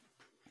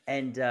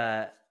 And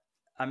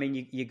I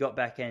mean, you got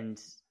back,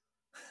 and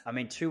I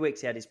mean, 2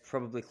 weeks out is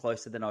probably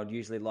closer than I'd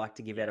usually like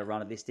to give out a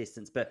run of this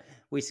distance. But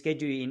we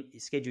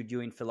scheduled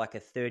you in for like a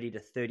 30 to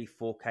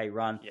 34K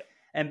run. Yep.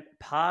 And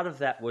part of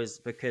that was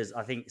because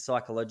I think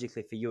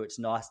psychologically for you, it's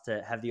nice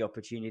to have the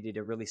opportunity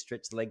to really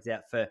stretch the legs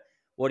out for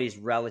what is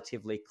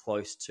relatively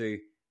close to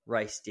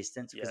race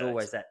distance. Because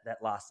always that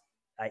last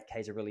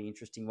 8K is a really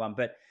interesting one.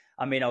 But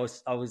I mean, I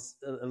was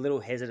a little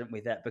hesitant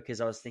with that because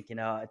I was thinking,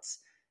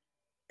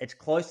 it's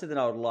closer than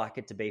I would like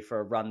it to be for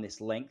a run this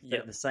length. But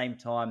at the same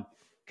time,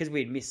 because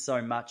we had missed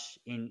so much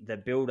in the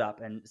build-up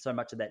and so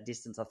much of that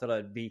distance, I thought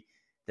it'd be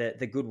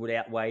the good would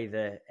outweigh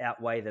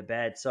the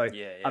bad. So,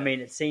 I mean,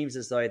 it seems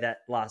as though that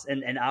last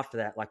and after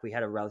that, like we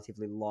had a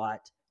relatively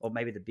light, or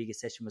maybe the biggest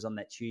session was on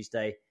that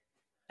Tuesday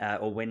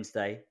or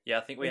Wednesday. Yeah,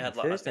 I think we had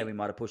Thursday. We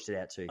might have pushed it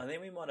out too. I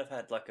think we might have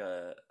had like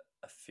a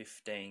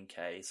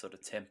 15K sort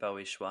of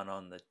tempo-ish one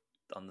on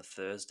the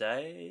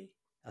Thursday.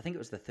 I think it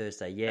was the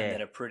Thursday, yeah. And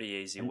then a pretty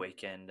easy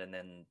weekend, and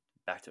then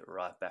back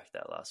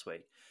that last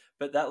week.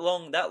 But that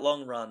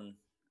long run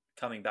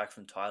coming back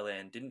from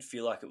Thailand didn't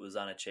feel like it was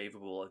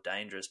unachievable or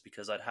dangerous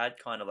because I'd had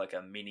kind of like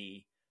a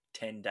mini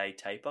 10-day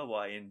taper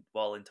while in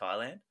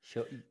Thailand.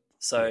 Sure.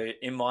 So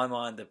in my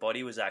mind, the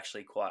body was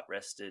actually quite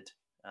rested.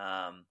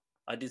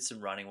 I did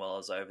some running while I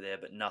was over there,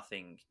 but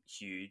nothing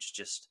huge,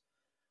 just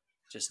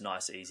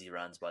nice, easy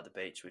runs by the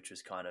beach, which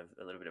was kind of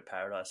a little bit of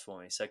paradise for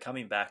me. So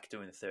coming back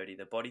doing the 30,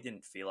 the body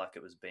didn't feel like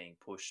it was being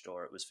pushed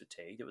or it was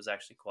fatigued. It was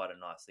actually quite a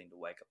nice thing to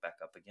wake up back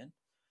up again.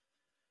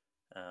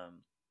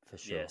 For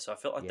sure. Yeah, so I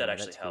felt like that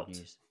actually helped.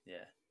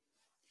 Yeah.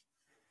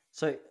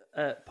 So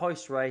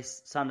post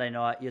race Sunday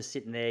night, you're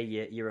sitting there,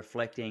 you're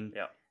reflecting,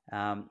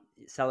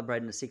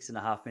 celebrating a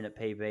 6.5 minute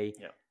PB.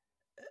 Yeah.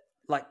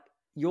 Like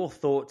your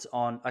thoughts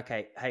on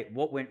hey,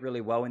 what went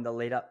really well in the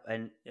lead up,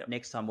 and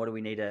next time, what do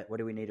we need to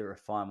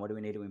refine? What do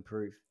we need to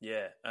improve?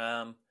 Yeah.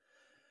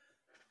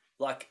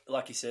 Like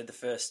you said, the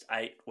first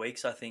 8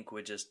 weeks I think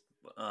were just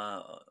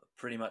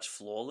pretty much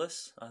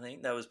flawless. I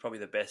think that was probably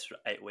the best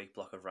 8-week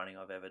block of running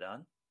I've ever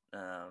done.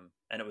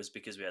 And it was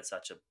because we had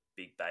such a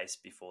big base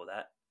before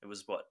that. It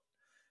was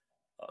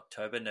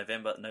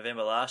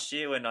November last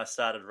year when I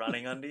started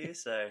running under you.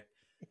 So,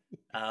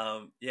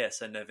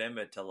 so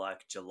November to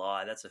like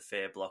July, that's a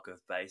fair block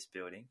of base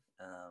building.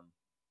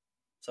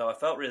 So I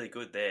felt really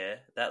good there.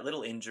 That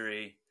little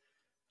injury,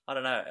 I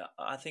don't know,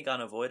 I think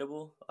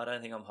unavoidable. I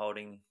don't think I'm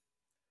holding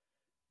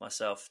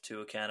myself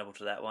too accountable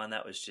to that one.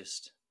 That was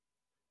just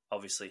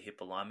obviously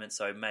hip alignment.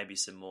 So maybe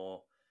some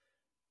more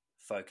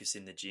focus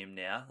in the gym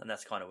now, and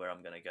that's kind of where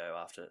I'm going to go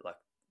after, like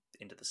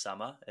into the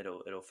summer.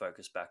 It'll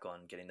focus back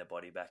on getting the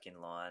body back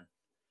in line,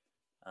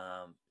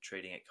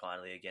 treating it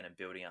kindly again, and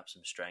building up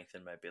some strength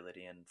and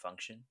mobility and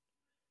function.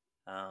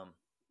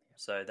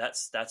 So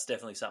that's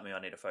definitely something I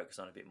need to focus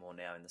on a bit more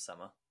now in the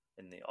summer,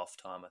 in the off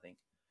time, I think.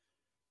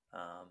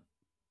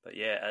 But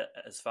yeah,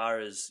 as far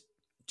as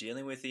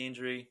dealing with the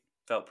injury,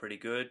 felt pretty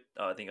good.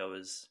 I think I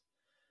was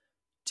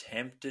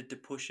tempted to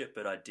push it,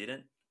 but I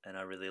didn't, and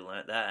I really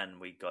learnt that, and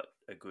we got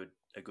a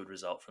good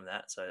result from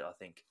that. So I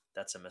think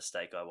that's a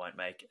mistake I won't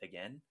make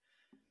again.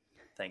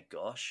 Thank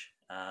gosh,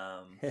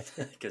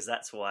 because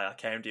that's why I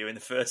came to you in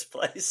the first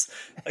place.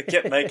 I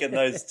kept making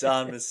those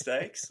darn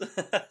mistakes.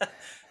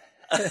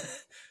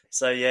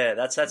 So yeah,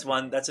 that's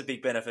a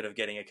big benefit of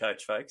getting a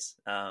coach, folks.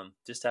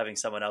 Just having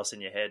someone else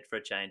in your head for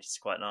a change is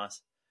quite nice.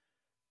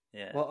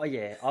 Yeah. Well,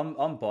 yeah,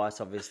 I'm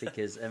biased obviously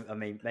because I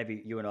mean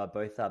maybe you and I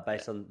both are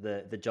based on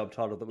the job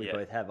title that we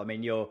both have. I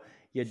mean you're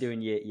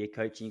doing your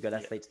coaching, you've got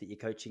athletes that you're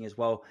coaching as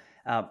well.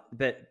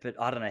 But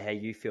I don't know how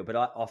you feel, but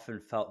I often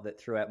felt that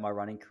throughout my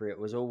running career, it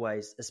was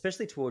always,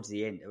 especially towards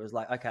the end, it was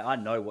like, okay, I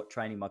know what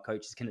training my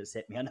coach is going to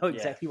set me. I know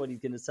exactly what he's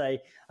going to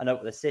say. I know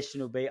what the session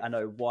will be. I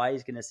know why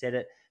he's going to set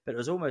it. But it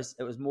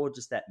was more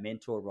just that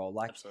mentor role.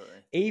 Like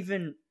absolutely.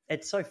 Even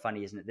it's so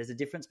funny, isn't it? There's a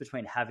difference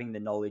between having the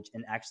knowledge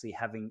and actually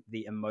having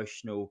the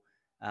emotional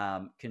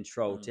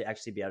control to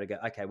actually be able to go,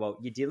 okay, well,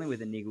 you're dealing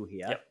with a niggle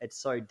here. Yep. It's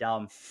so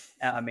dumb.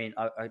 I mean,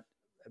 I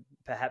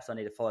perhaps I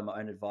need to follow my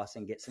own advice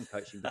and get some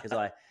coaching because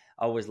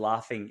I was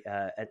laughing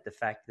at the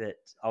fact that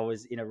I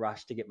was in a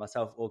rush to get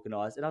myself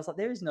organised. And I was like,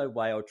 there is no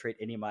way I'll treat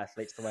any of my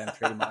athletes the way I'm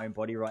treating my own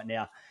body right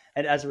now.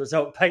 And as a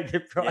result, paid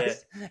the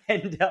price. Yeah.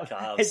 And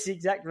it's the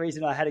exact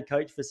reason I had a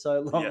coach for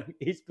so long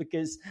is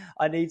because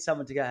I need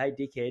someone to go, hey,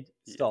 dickhead,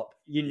 stop.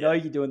 You know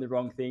you're doing the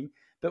wrong thing.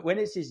 But when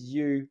it's just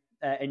you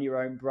and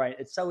your own brain,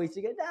 it's so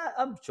easy to go, nah,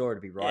 I'm sure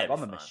it'll be right.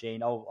 I'm a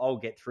machine. I'll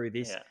get through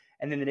this. Yeah.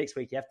 And then the next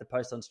week you have to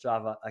post on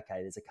Strava,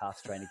 okay, there's a calf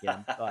strain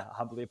again. I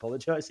humbly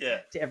apologize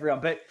to everyone.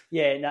 But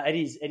yeah, no, it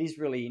is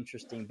really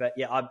interesting. But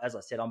yeah, as I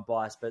said, I'm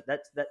biased, but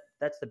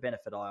that's the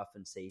benefit I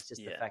often see. It's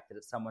just the fact that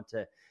it's someone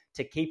to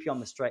keep you on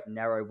the straight and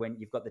narrow when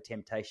you've got the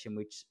temptation,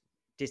 which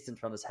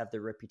distance runners have the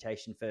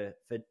reputation for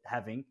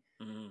having,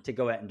 to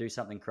go out and do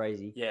something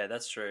crazy. Yeah,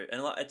 that's true.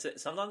 And like,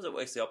 sometimes it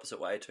works the opposite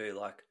way too.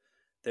 Like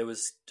there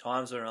was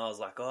times when I was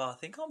like, oh, I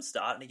think I'm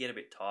starting to get a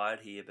bit tired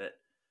here, but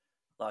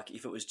like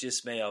if it was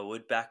just me, I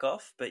would back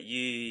off. But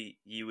you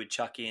would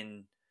chuck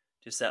in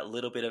just that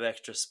little bit of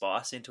extra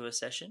spice into a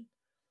session,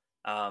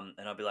 and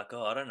I'd be like,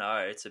 oh, I don't know,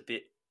 it's a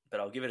bit, but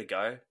I'll give it a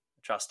go.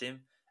 Trust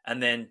him.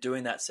 And then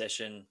doing that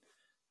session,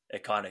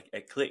 it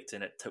clicked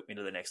and it took me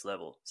to the next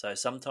level. So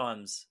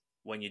sometimes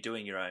when you're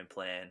doing your own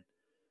plan,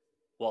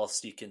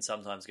 whilst you can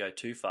sometimes go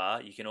too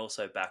far, you can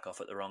also back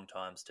off at the wrong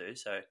times too.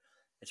 So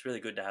it's really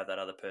good to have that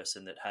other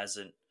person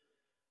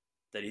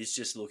that is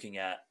just looking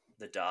at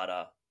the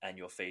data and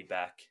your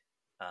feedback,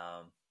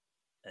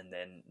 and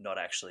then not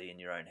actually in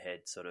your own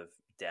head sort of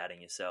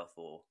doubting yourself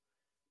or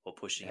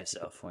pushing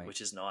yourself,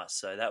 which is nice.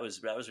 So that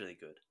was really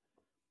good.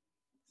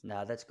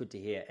 No, that's good to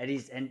hear. It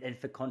is, and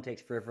for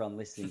context for everyone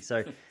listening.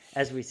 So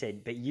as we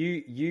said, but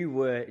you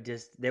were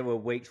just, there were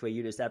weeks where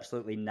you just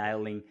absolutely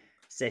nailing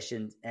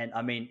sessions, and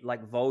I mean,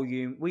 like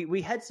volume,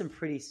 we had some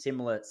pretty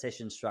similar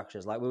session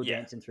structures. Like we were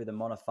dancing through the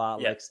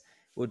monofartleks,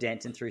 we were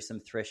dancing through some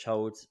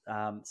thresholds,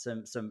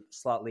 some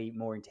slightly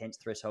more intense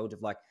thresholds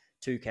of like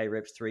 2K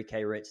reps,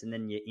 3K reps, and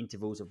then your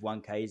intervals of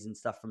 1Ks and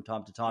stuff from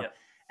time to time.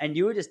 And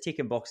you were just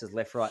ticking boxes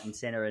left, right, and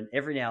center. And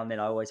every now and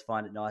then I always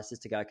find it nice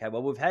just to go, okay,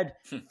 well, we've had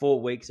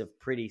 4 weeks of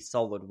pretty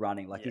solid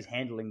running. Like he's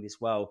handling this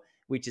well,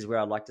 which is where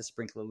I'd like to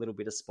sprinkle a little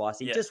bit of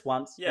spicy just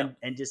once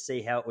and just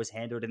see how it was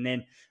handled. And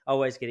then I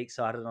always get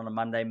excited on a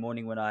Monday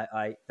morning when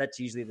I that's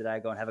usually the day I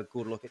go and have a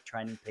good look at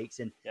Training Peaks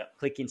and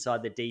click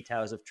inside the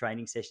details of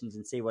training sessions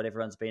and see what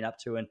everyone's been up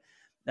to. And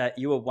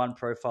you are one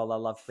profile I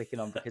love clicking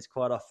on because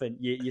quite often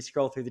you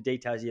scroll through the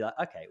details, you're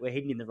like, okay, we're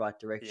heading in the right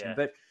direction.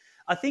 But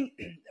I think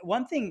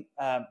one thing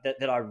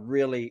that I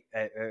really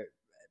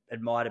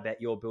admired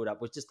about your build-up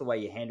was just the way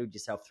you handled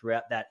yourself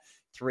throughout that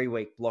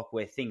 3-week block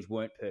where things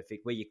weren't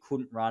perfect, where you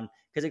couldn't run,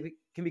 because it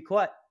can be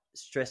quite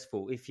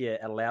stressful if you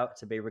allow it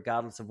to be,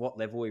 regardless of what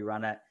level we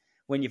run at,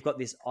 when you've got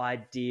this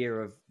idea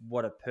of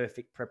what a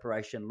perfect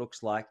preparation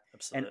looks like.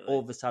 Absolutely. And all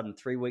of a sudden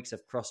 3 weeks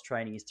of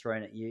cross-training is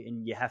thrown at you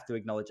and you have to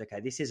acknowledge,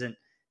 okay, this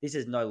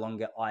is no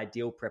longer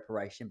ideal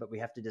preparation, but we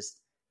have to just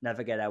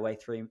navigate our way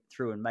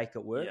through and make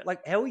it work.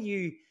 Like, how are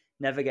you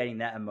navigating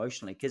that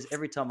emotionally? Because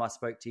every time I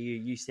spoke to you,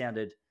 you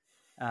sounded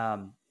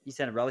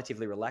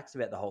relatively relaxed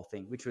about the whole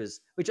thing, which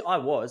I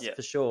was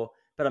for sure.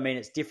 But I mean,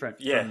 it's different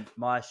from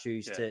my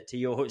shoes to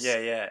yours.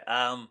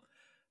 To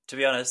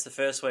be honest, the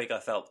first week I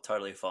felt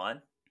totally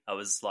fine. I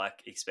was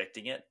like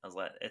expecting it. I was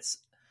like, it's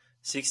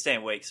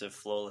 16 weeks of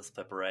flawless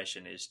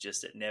preparation is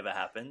just, it never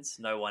happens.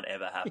 No one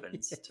ever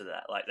happens to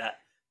that. Like that,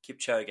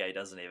 Kipchoge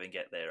doesn't even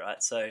get there,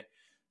 right? So,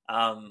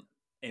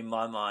 in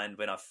my mind,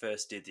 when I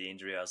first did the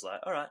injury, I was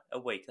like, all right, a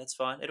week, that's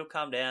fine. It'll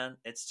calm down.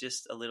 It's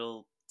just a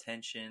little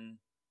tension,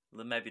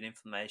 maybe an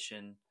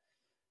inflammation.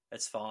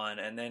 It's fine.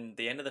 And then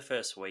the end of the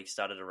first week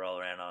started to roll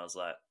around. I was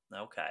like,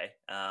 okay,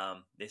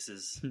 this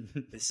is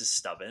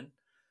stubborn.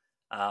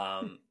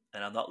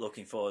 And I'm not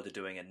looking forward to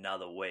doing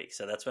another week.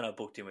 So that's when I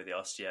booked in with the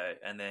osteo.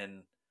 And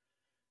then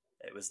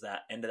it was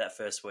that end of that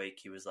first week,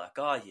 he was like,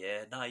 oh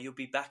yeah, no, you'll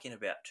be back in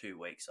about 2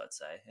 weeks, I'd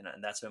say.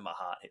 And that's when my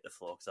heart hit the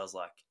floor, because I was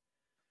like,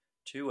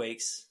 2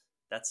 weeks,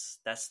 that's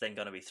then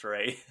going to be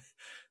 3.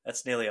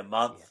 That's nearly a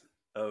month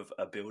of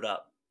a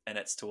build-up, and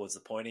it's towards the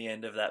pointy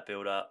end of that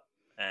build-up,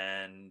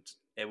 and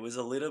it was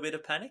a little bit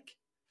of panic.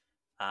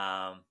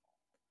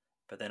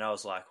 But then I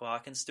was like, well, I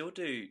can still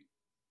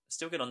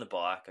get on the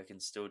bike, I can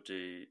still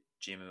do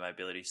gym and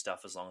mobility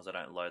stuff as long as I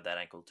don't load that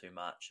ankle too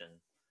much. And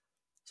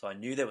so I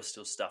knew there was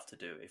still stuff to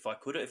do. If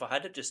I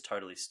had to just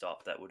totally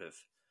stop, that would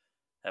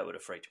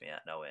have freaked me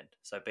out no end.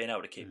 So being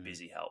able to keep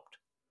busy helped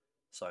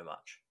so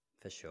much.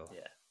 For sure.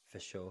 Yeah. For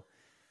sure.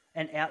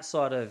 And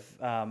outside of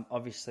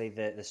obviously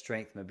the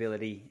strength,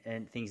 mobility,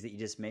 and things that you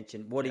just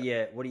mentioned, have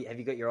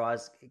you got your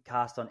eyes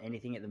cast on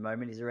anything at the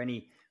moment? Is there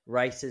any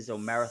races or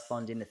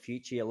marathons in the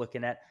future you're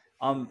looking at?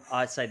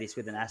 I say this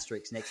with an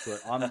asterisk next to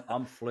it.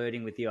 I'm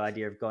flirting with the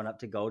idea of going up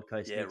to Gold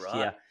Coast next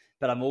year,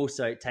 but I'm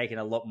also taking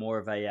a lot more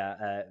of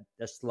a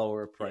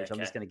slower approach. I'm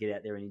just going to get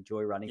out there and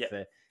enjoy running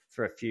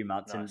for a few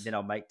months, and then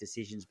I'll make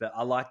decisions. But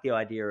I like the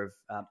idea of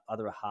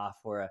either a half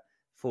or a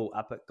full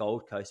up at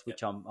Gold Coast,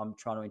 which I'm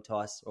trying to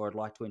entice, or I'd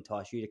like to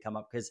entice you to come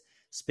up, because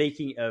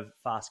speaking of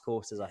fast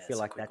courses, I feel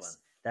like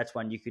that's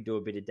one you could do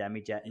a bit of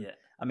damage at. And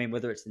I mean,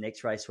 whether it's the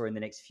next race or in the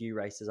next few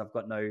races, I've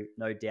got no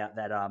doubt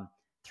that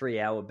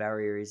 3-hour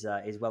barrier is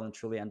well and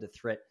truly under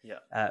threat.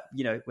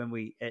 When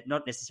we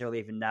not necessarily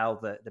even nail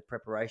the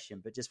preparation,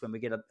 but just when we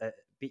get a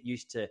bit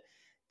used to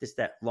just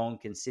that long,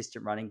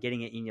 consistent running,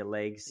 getting it in your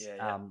legs,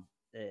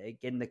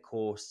 getting the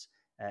course,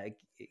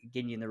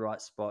 getting you in the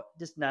right spot,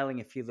 just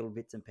nailing a few little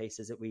bits and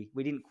pieces that we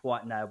didn't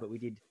quite nail, but we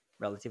did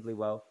relatively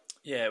well.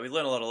 Yeah, we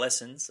learned a lot of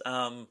lessons.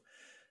 I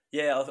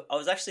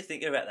was actually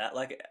thinking about that.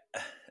 Like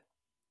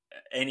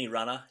any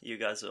runner, you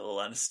guys will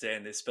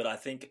understand this, but I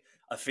think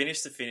I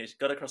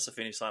got across the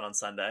finish line on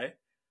Sunday,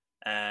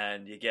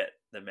 and you get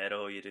the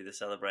medal, you do the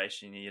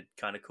celebration, you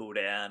kind of cool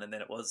down, and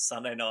then it was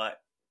Sunday night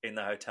in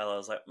the hotel. I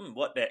was like,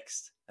 what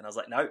next? And I was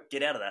like, no,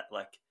 get out of that.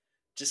 Like,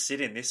 just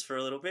sit in this for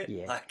a little bit.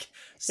 Yeah. Like,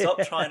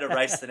 stop trying to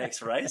race the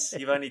next race.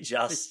 You've only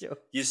just, sure.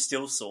 you're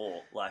still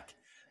sore. Like,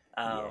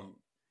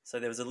 so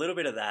there was a little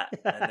bit of that.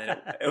 And then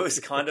it was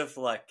kind of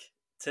like,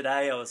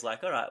 today I was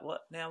like, all right,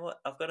 what?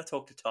 I've got to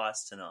talk to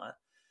Tice tonight.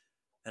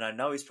 And I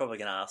know he's probably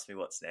going to ask me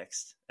what's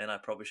next. And I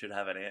probably should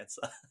have an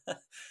answer.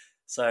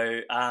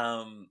 So,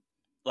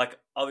 like,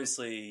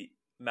 obviously,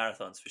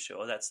 marathons for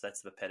sure. That's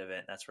the pet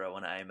event. That's where I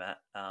want to aim at.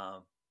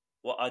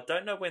 Well, I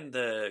don't know when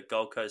the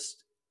Gold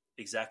Coast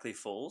exactly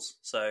falls.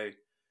 So,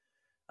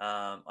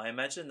 I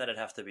imagine that it'd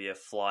have to be a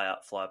fly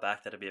up, fly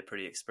back. That'd be a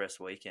pretty express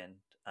weekend.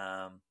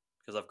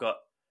 Because I've got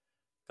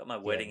my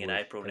wedding in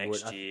April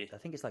next year. I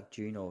think it's like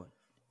June or...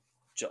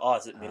 Oh,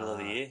 is it middle of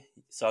the year?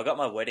 So I got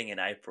my wedding in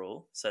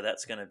April. So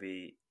that's going to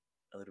be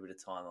a little bit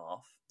of time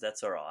off.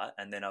 That's all right.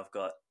 And then I've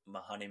got my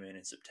honeymoon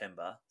in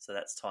September. So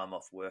that's time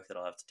off work that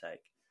I'll have to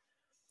take.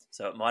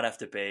 So it might have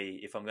to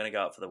be, if I'm going to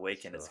go up for the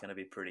weekend, It's going to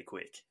be pretty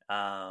quick.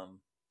 I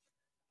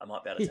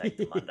might be able to take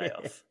the Monday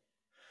off.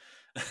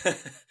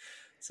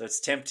 So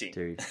it's tempting.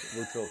 Dude,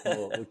 we'll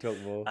talk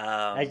more.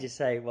 As you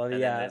say, while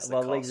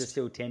legs are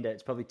still tender,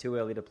 it's probably too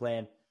early to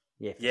plan.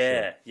 Yeah,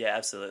 sure. Yeah,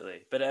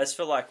 absolutely. But as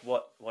for like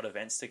what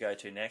events to go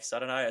to next, I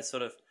don't know. It's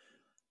sort of,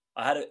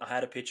 I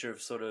had a picture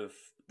of sort of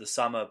the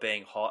summer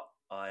being hot.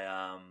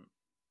 I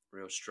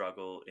real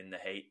struggle in the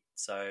heat,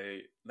 so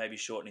maybe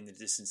shortening the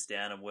distance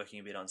down and working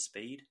a bit on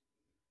speed.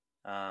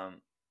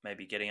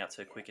 Maybe getting up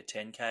to quicker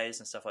 10Ks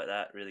and stuff like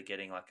that. Really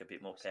getting like a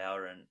bit more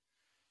power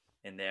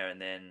in there.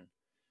 And then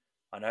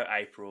I know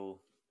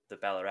April the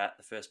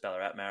first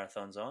Ballarat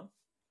marathon's on.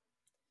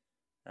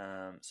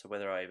 So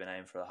whether I even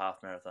aim for a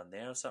half marathon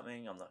there or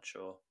something, I'm not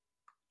sure.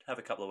 Have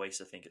a couple of weeks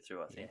to think it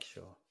through, I think. Yeah,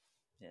 sure.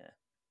 Yeah.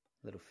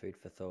 Little food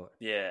for thought.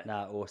 Yeah.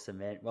 Nah, awesome,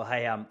 man. Well,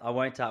 hey, I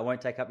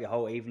won't take up your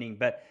whole evening,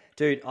 but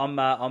dude, I'm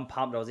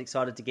pumped. I was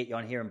excited to get you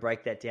on here and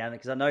break that down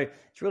because I know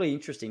it's really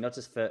interesting, not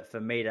just for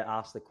me to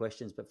ask the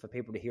questions, but for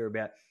people to hear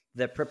about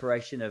the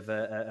preparation of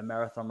a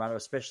marathon runner,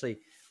 especially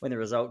when the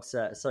results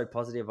are so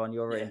positive on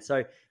your end.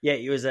 So yeah,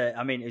 it was a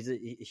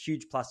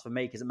huge plus for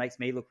me because it makes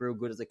me look real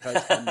good as a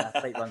coach when an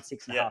athlete runs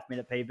 6.5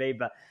 minute PB.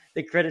 But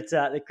the credit's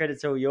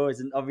all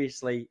yours, and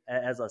obviously,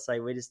 as I say,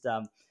 we just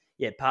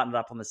partnered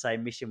up on the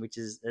same mission, which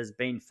has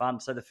been fun.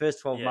 So the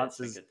first 12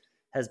 months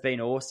has been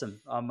awesome.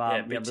 I'm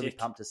really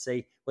pumped to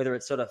see whether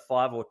it's sort of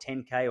 5 or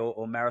 10K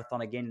or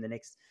marathon again in the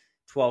next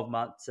 12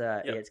 months.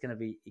 It's going to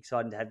be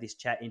exciting to have this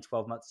chat in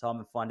 12 months' time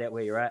and find out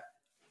where you're at.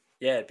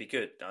 Yeah, it'd be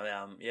good.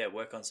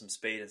 Work on some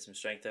speed and some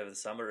strength over the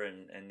summer,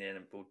 and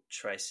then we'll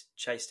chase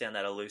down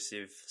that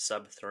elusive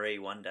sub-3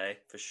 one day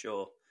for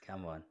sure.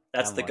 Come on.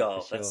 That's the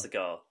goal. That's the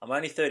goal. I'm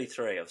only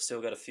 33. I've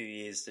still got a few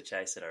years to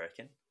chase it, I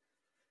reckon.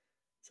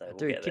 So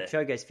dude,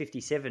 Kipchoge's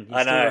 57. He's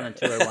I know.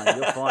 still running 201.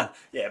 You're fine.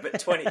 Yeah, but a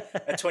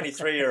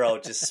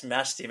 23-year-old just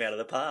smashed him out of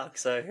the park.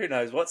 So who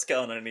knows what's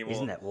going on anymore?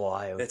 Isn't that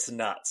wild? It's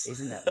nuts.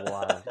 Isn't that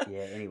wild? Yeah,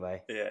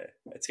 anyway. Yeah,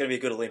 it's going to be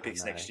a good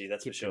Olympics next year,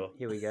 that's for sure.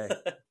 Here we go.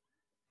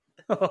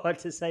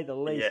 To say the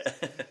least.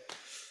 Yeah.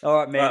 All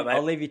right, man. All right, mate.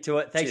 I'll leave you to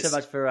it. Thanks Cheers. so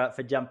much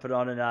for jumping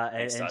on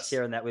and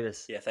sharing that with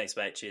us. Yeah, thanks,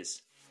 mate.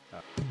 Cheers.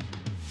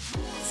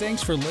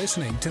 Thanks for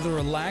listening to the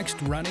Relaxed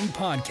Running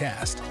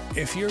Podcast.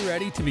 If you're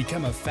ready to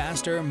become a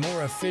faster,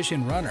 more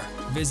efficient runner,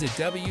 visit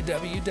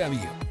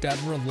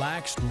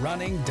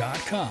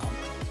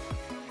www.relaxedrunning.com.